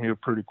in here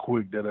pretty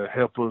quick that'll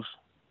help us.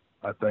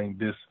 I think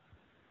this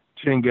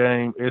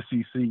 10-game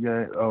SEC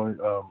game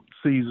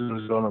season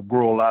is going to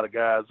grow a lot of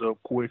guys up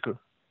quicker.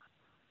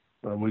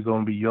 We're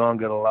going to be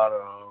young at a lot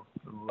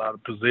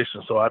of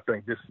positions, so I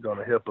think this is going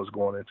to help us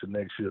going into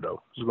next year,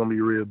 though. It's going to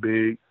be real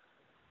big.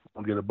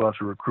 We'll get a bunch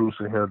of recruits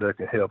in here that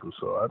can help us,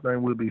 so I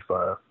think we'll be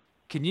fine.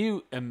 Can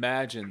you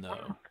imagine,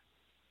 though,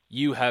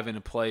 you having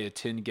to play a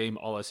 10-game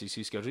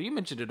All-SEC schedule? You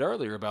mentioned it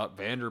earlier about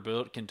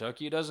Vanderbilt,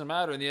 Kentucky. It doesn't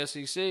matter. In the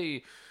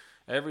SEC,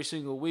 every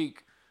single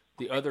week,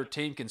 the other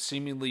team can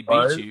seemingly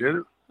beat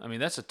you. I mean,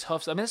 that's a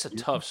tough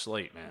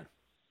slate, man.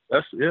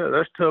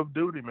 That's tough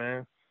duty,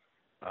 man.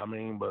 I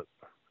mean, but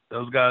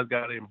those guys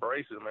got to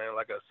embrace it, man.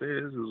 Like I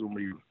said, this is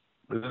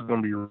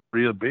gonna be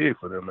real big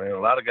for them, man. A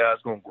lot of guys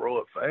gonna grow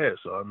up fast.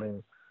 So I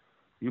mean,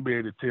 you'll be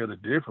able to tell the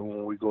difference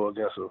when we go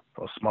against a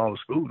smaller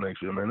school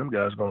next year, man. Them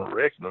guys gonna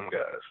wreck them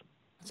guys.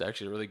 That's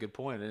actually a really good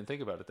point. I didn't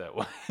think about it that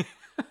way.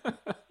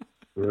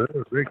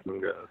 Wreck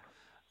them guys.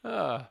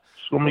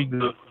 It's gonna be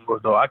good,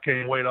 though. I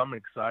can't wait. I'm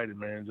excited,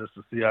 man, just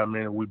to see how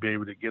many we be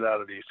able to get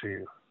out of these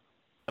teams.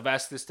 I've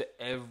asked this to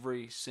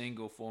every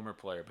single former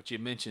player, but you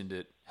mentioned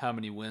it, how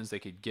many wins they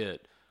could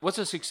get. What's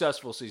a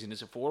successful season?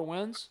 Is it 4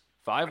 wins?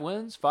 5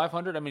 wins?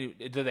 500? I mean,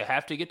 do they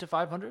have to get to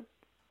 500?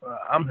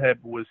 I'm happy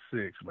with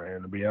 6,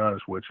 man, to be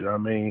honest with you. I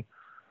mean,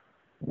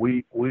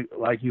 we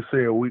like you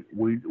said, we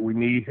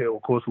need help.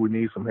 Of course, we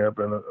need some help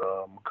in a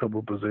couple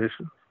of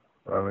positions.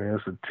 I mean,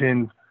 it's a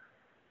 10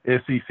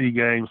 SEC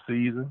game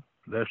season.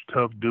 That's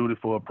tough duty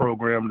for a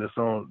program that's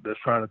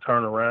trying to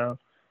turn around.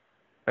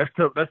 That's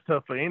tough. That's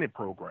tough for any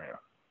program,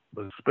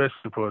 but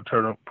especially for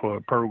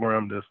a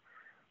program that's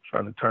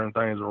trying to turn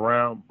things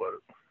around. But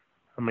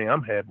I mean,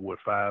 I'm happy with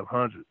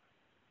 500. To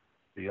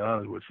be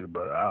honest with you,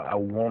 but I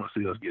want to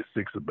see us get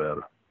 6 or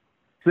better.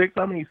 6.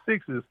 I mean,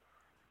 6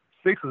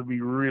 would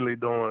be really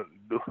doing.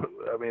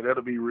 I mean,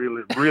 that'll be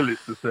really, really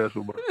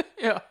successful. But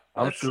yeah,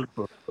 I'm shooting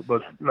for.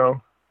 But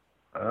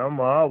I'm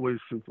always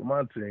shoot for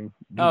my team.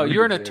 Oh,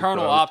 you're an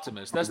eternal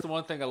optimist. That's the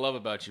one thing I love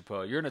about you,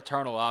 Poe. You're an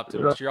eternal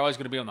optimist. You're always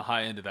going to be on the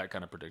high end of that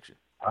kind of prediction.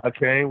 I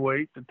can't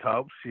wait to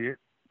talk shit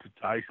to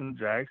Tyson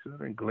Jackson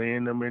and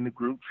Glenn them in the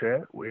group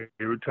chat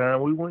every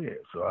time we win.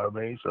 So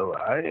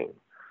I ain't.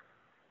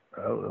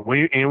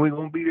 We're going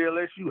to beat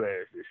LSU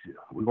ass this year.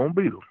 We're going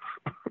to beat them.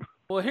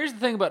 Well, here's the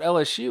thing about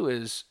LSU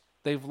is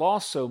they've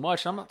lost so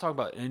much. I'm not talking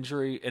about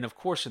injury and, of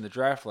course, in the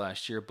draft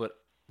last year, but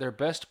their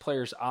best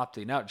players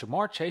opting out.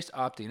 Jamar Chase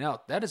opting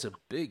out, that is a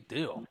big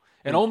deal.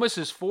 And Ole Miss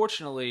has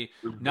fortunately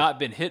not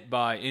been hit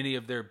by any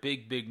of their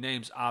big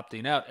names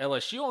opting out.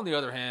 LSU, on the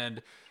other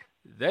hand,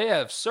 they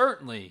have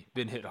certainly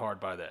been hit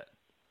hard by that.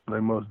 They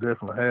most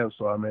definitely have.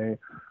 So I mean,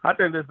 I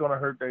think that's going to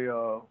hurt their.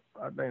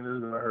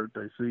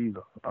 Their season.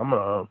 I'm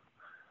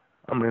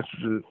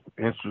interested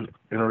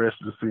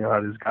to see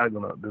how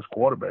this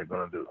quarterback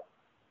gonna do.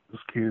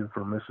 This kid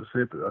from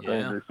Mississippi. I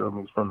think they said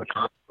he's from the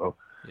country. So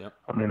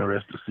I'm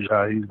interested to see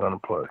how he's gonna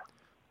play.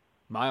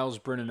 Miles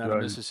Brennan out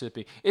of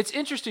Mississippi. It's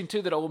interesting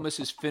too that Ole Miss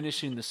is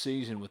finishing the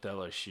season with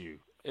LSU.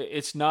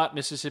 It's not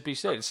Mississippi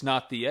State. It's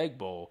not the Egg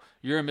Bowl.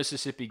 You're a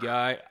Mississippi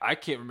guy. I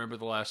can't remember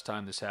the last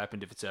time this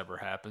happened, if it's ever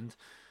happened.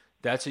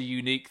 That's a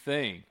unique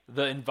thing.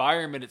 The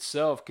environment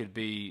itself could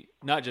be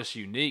not just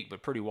unique,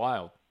 but pretty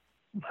wild.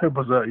 Help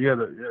us out,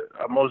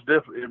 most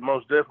definitely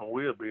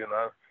will be, and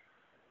I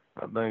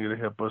think it'll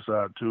help us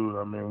out too.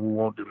 I mean, we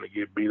want them to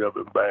get beat up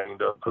and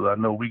banged up because I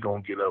know we're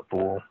gonna get up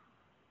for them.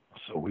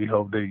 So we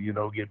hope they,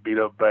 get beat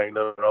up, banged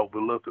up, and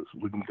overlook us.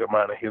 We can come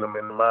out and hit them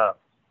in the mouth.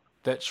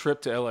 That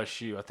trip to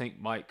LSU, I think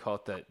Mike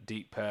caught that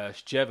deep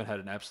pass. Jevin had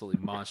an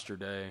absolutely monster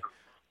day.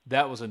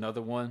 That was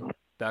another one.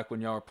 Back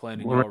when y'all were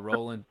playing and y'all were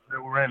rolling. They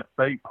ran a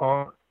fake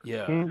punt.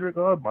 Yeah. Kendrick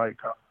or Mike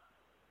caught.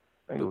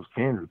 I think it was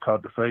Kendrick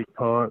caught the fake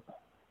punt.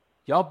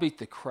 Y'all beat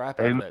the crap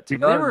out of that team.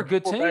 They were a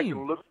good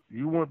team.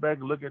 You went back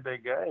and look at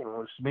that game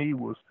when Snead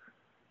was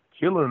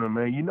killing him,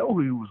 man. You know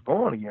who he was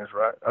going against,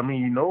 right? I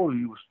mean, you know who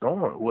he was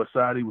throwing, what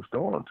side he was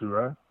throwing to,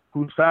 right?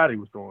 Whose side he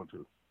was throwing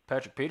to.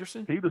 Patrick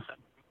Peterson? Peterson.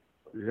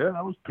 Yeah,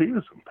 that was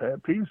Peterson,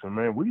 Pat Peterson,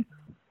 man.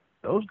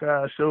 Those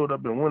guys showed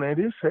up and went at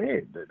his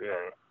head that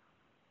day.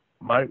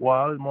 Mike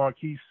Wallace,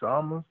 Marquise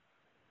Summers,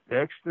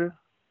 Dexter.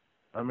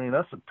 I mean,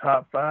 that's a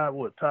top five,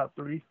 top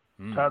three,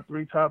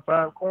 top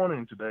five corner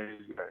in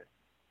today's game.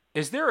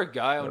 Is there a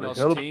guy on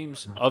those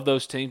teams, of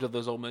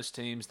those Ole Miss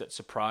teams, that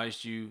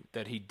surprised you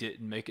that he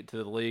didn't make it to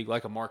the league,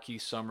 like a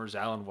Marquise Summers,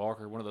 Alan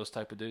Walker, one of those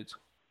type of dudes?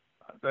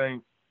 I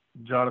think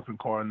Jonathan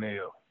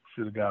Cornell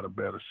should have got a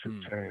better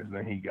chance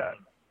than he got.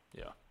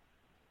 Yeah.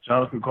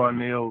 Jonathan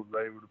Cornell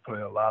was able to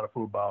play a lot of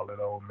football at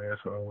Ole Miss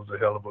and was a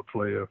hell of a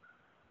player.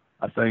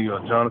 I think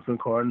Jonathan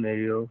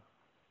Cornell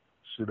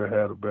should have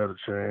had a better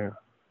chance.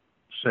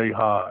 Shea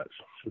Hodge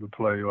should have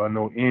played. I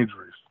know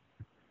injuries.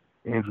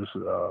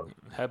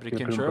 Happy to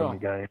Kentrell.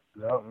 The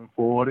game.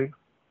 40. I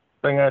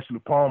think Ashley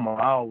Palmer,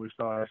 I always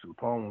thought Ashley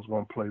Palmer was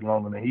going to play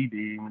longer than he did,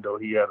 even though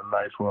he had a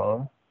nice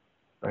run.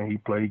 And he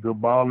played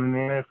good ball in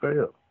the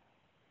NFL.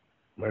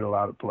 Made a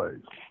lot of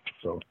plays.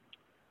 So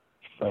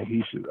I think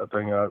he should. I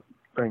thought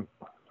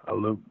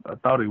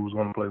he was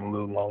going to play a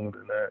little longer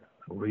than that.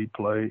 Where he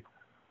played.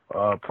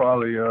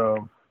 Probably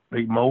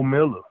Big Mo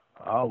Miller.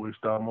 I always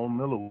thought Mo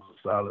Miller was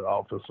a solid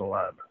offensive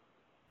lineman.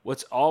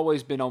 What's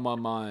always been on my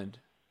mind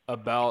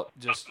about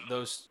just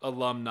those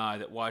alumni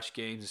that watch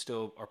games and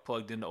still are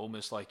plugged into Ole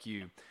Miss like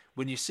you,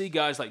 when you see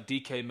guys like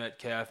DK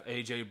Metcalf,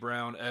 A.J.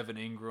 Brown, Evan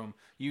Ingram,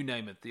 you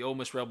name it, the Ole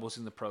Miss Rebels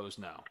in the pros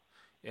now.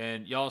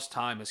 And y'all's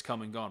time has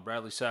come and gone.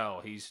 Bradley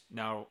Sowell, he's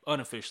now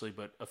unofficially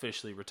but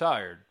officially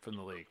retired from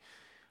the league.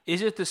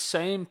 Is it the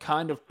same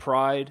kind of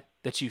pride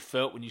that you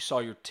felt when you saw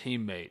your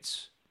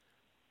teammates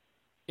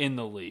in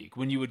the league,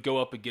 when you would go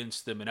up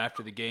against them and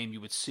after the game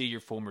you would see your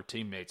former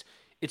teammates?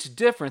 It's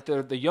different.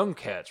 They're the young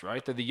cats,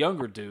 right? They're the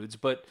younger dudes,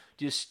 but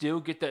do you still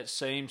get that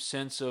same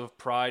sense of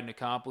pride and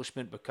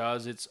accomplishment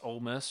because it's Ole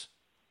Miss?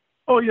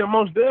 Oh, yeah,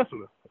 most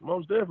definitely.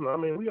 Most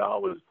definitely.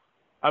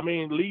 I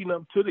mean, leading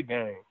up to the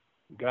game,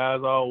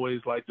 guys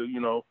always like to,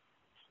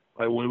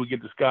 like when we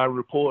get the sky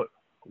report,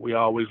 we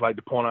always like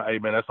to point out, hey,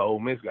 man, that's an Ole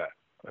Miss guy.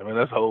 I mean,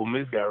 that's an Ole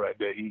Miss guy right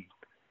there. He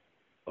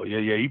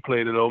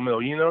played at Ole Miss.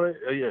 You know that?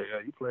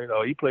 He played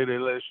at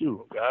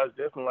LSU. Guys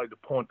definitely like to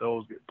point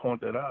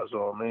that out.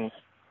 So, I mean,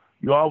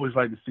 you always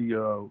like to see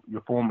your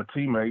former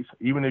teammates,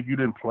 even if you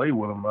didn't play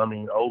with them. I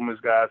mean, Ole Miss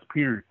guys,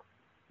 period,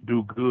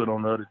 do good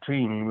on the other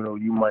team. Even though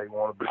you might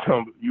want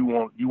to you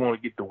want to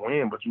get the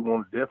win, but you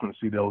want to definitely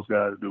see those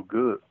guys do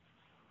good.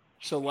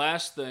 So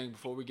last thing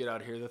before we get out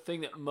of here, the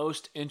thing that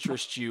most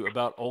interests you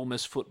about Ole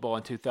Miss football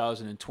in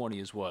 2020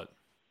 is what?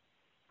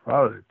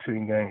 Probably the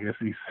 10-game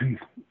SEC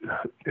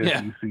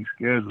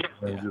schedule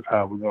and just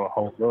how we're going to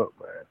hold up,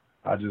 man.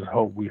 I just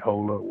hope we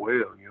hold up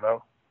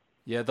well,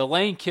 Yeah, the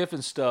Lane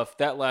Kiffin stuff,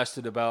 that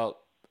lasted about,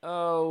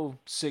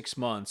 6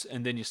 months,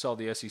 and then you saw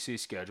the SEC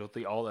schedule,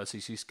 the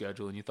all-SEC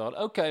schedule, and you thought,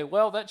 okay,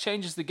 well, that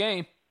changes the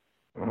game.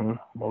 Mm-hmm.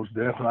 Most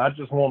definitely. I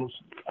just want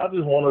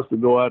us to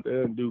go out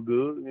there and do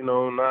good,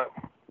 not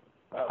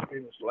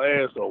finish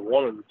last or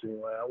one of the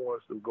team. I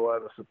want us to go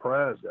out and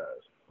surprise guys,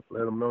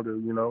 let them know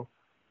that,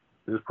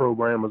 this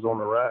program is on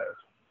the rise.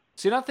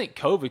 See, and I think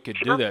COVID could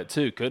do that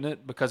too, couldn't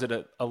it? Because it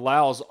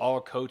allows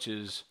all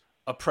coaches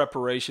a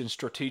preparation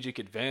strategic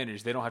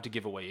advantage. They don't have to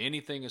give away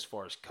anything as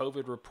far as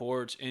COVID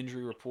reports,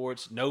 injury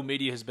reports. No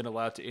media has been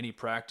allowed to any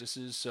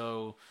practices.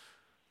 So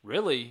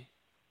really,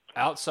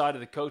 outside of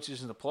the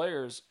coaches and the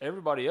players,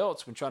 everybody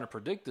else, when trying to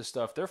predict this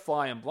stuff, they're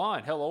flying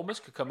blind. Hell, Ole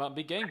Miss could come out and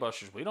be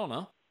gangbusters. We don't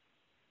know.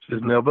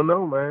 Just never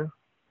know, man.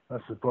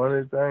 That's the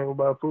funniest thing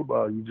about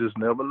football. You just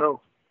never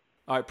know.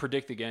 All right,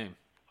 predict the game.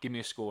 Give me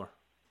a score.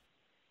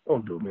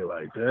 Don't do me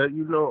like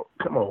that.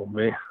 Come on,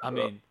 man. I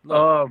mean,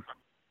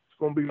 it's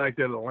going to be like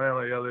that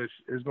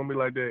It's going to be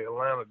like that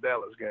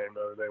Atlanta-Dallas game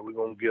the other day. We're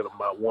going to get them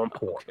by 1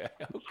 point. Okay.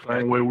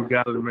 Same way we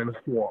got them in the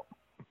swamp.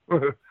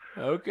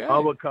 Okay. I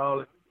would call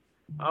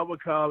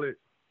it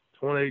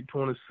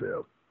 28-27.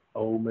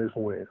 Ole Miss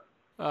win.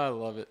 I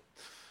love it.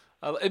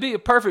 It'd be a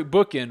perfect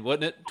bookend,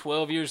 wouldn't it?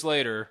 12 years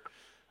later,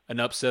 an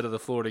upset of the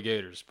Florida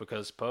Gators.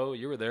 Because, Poe,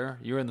 you were there.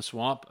 You were in the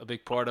swamp, a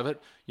big part of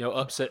it.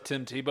 Upset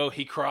Tim Tebow.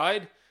 He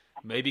cried.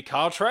 Maybe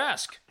Kyle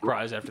Trask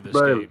cries after this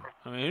game.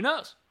 I mean, who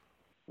knows?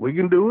 We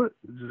can do it.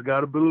 You just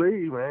got to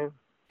believe, man.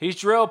 He's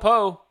Jerrell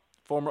Powe,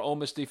 former Ole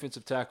Miss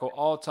defensive tackle,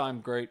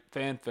 all-time great,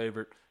 fan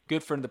favorite,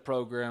 good friend of the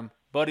program.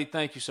 Buddy,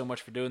 thank you so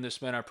much for doing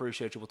this, man. I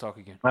appreciate you. We'll talk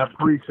again. I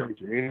appreciate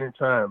you.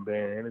 Anytime,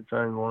 man.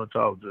 Anytime you want to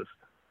talk, just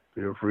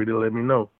feel free to let me know.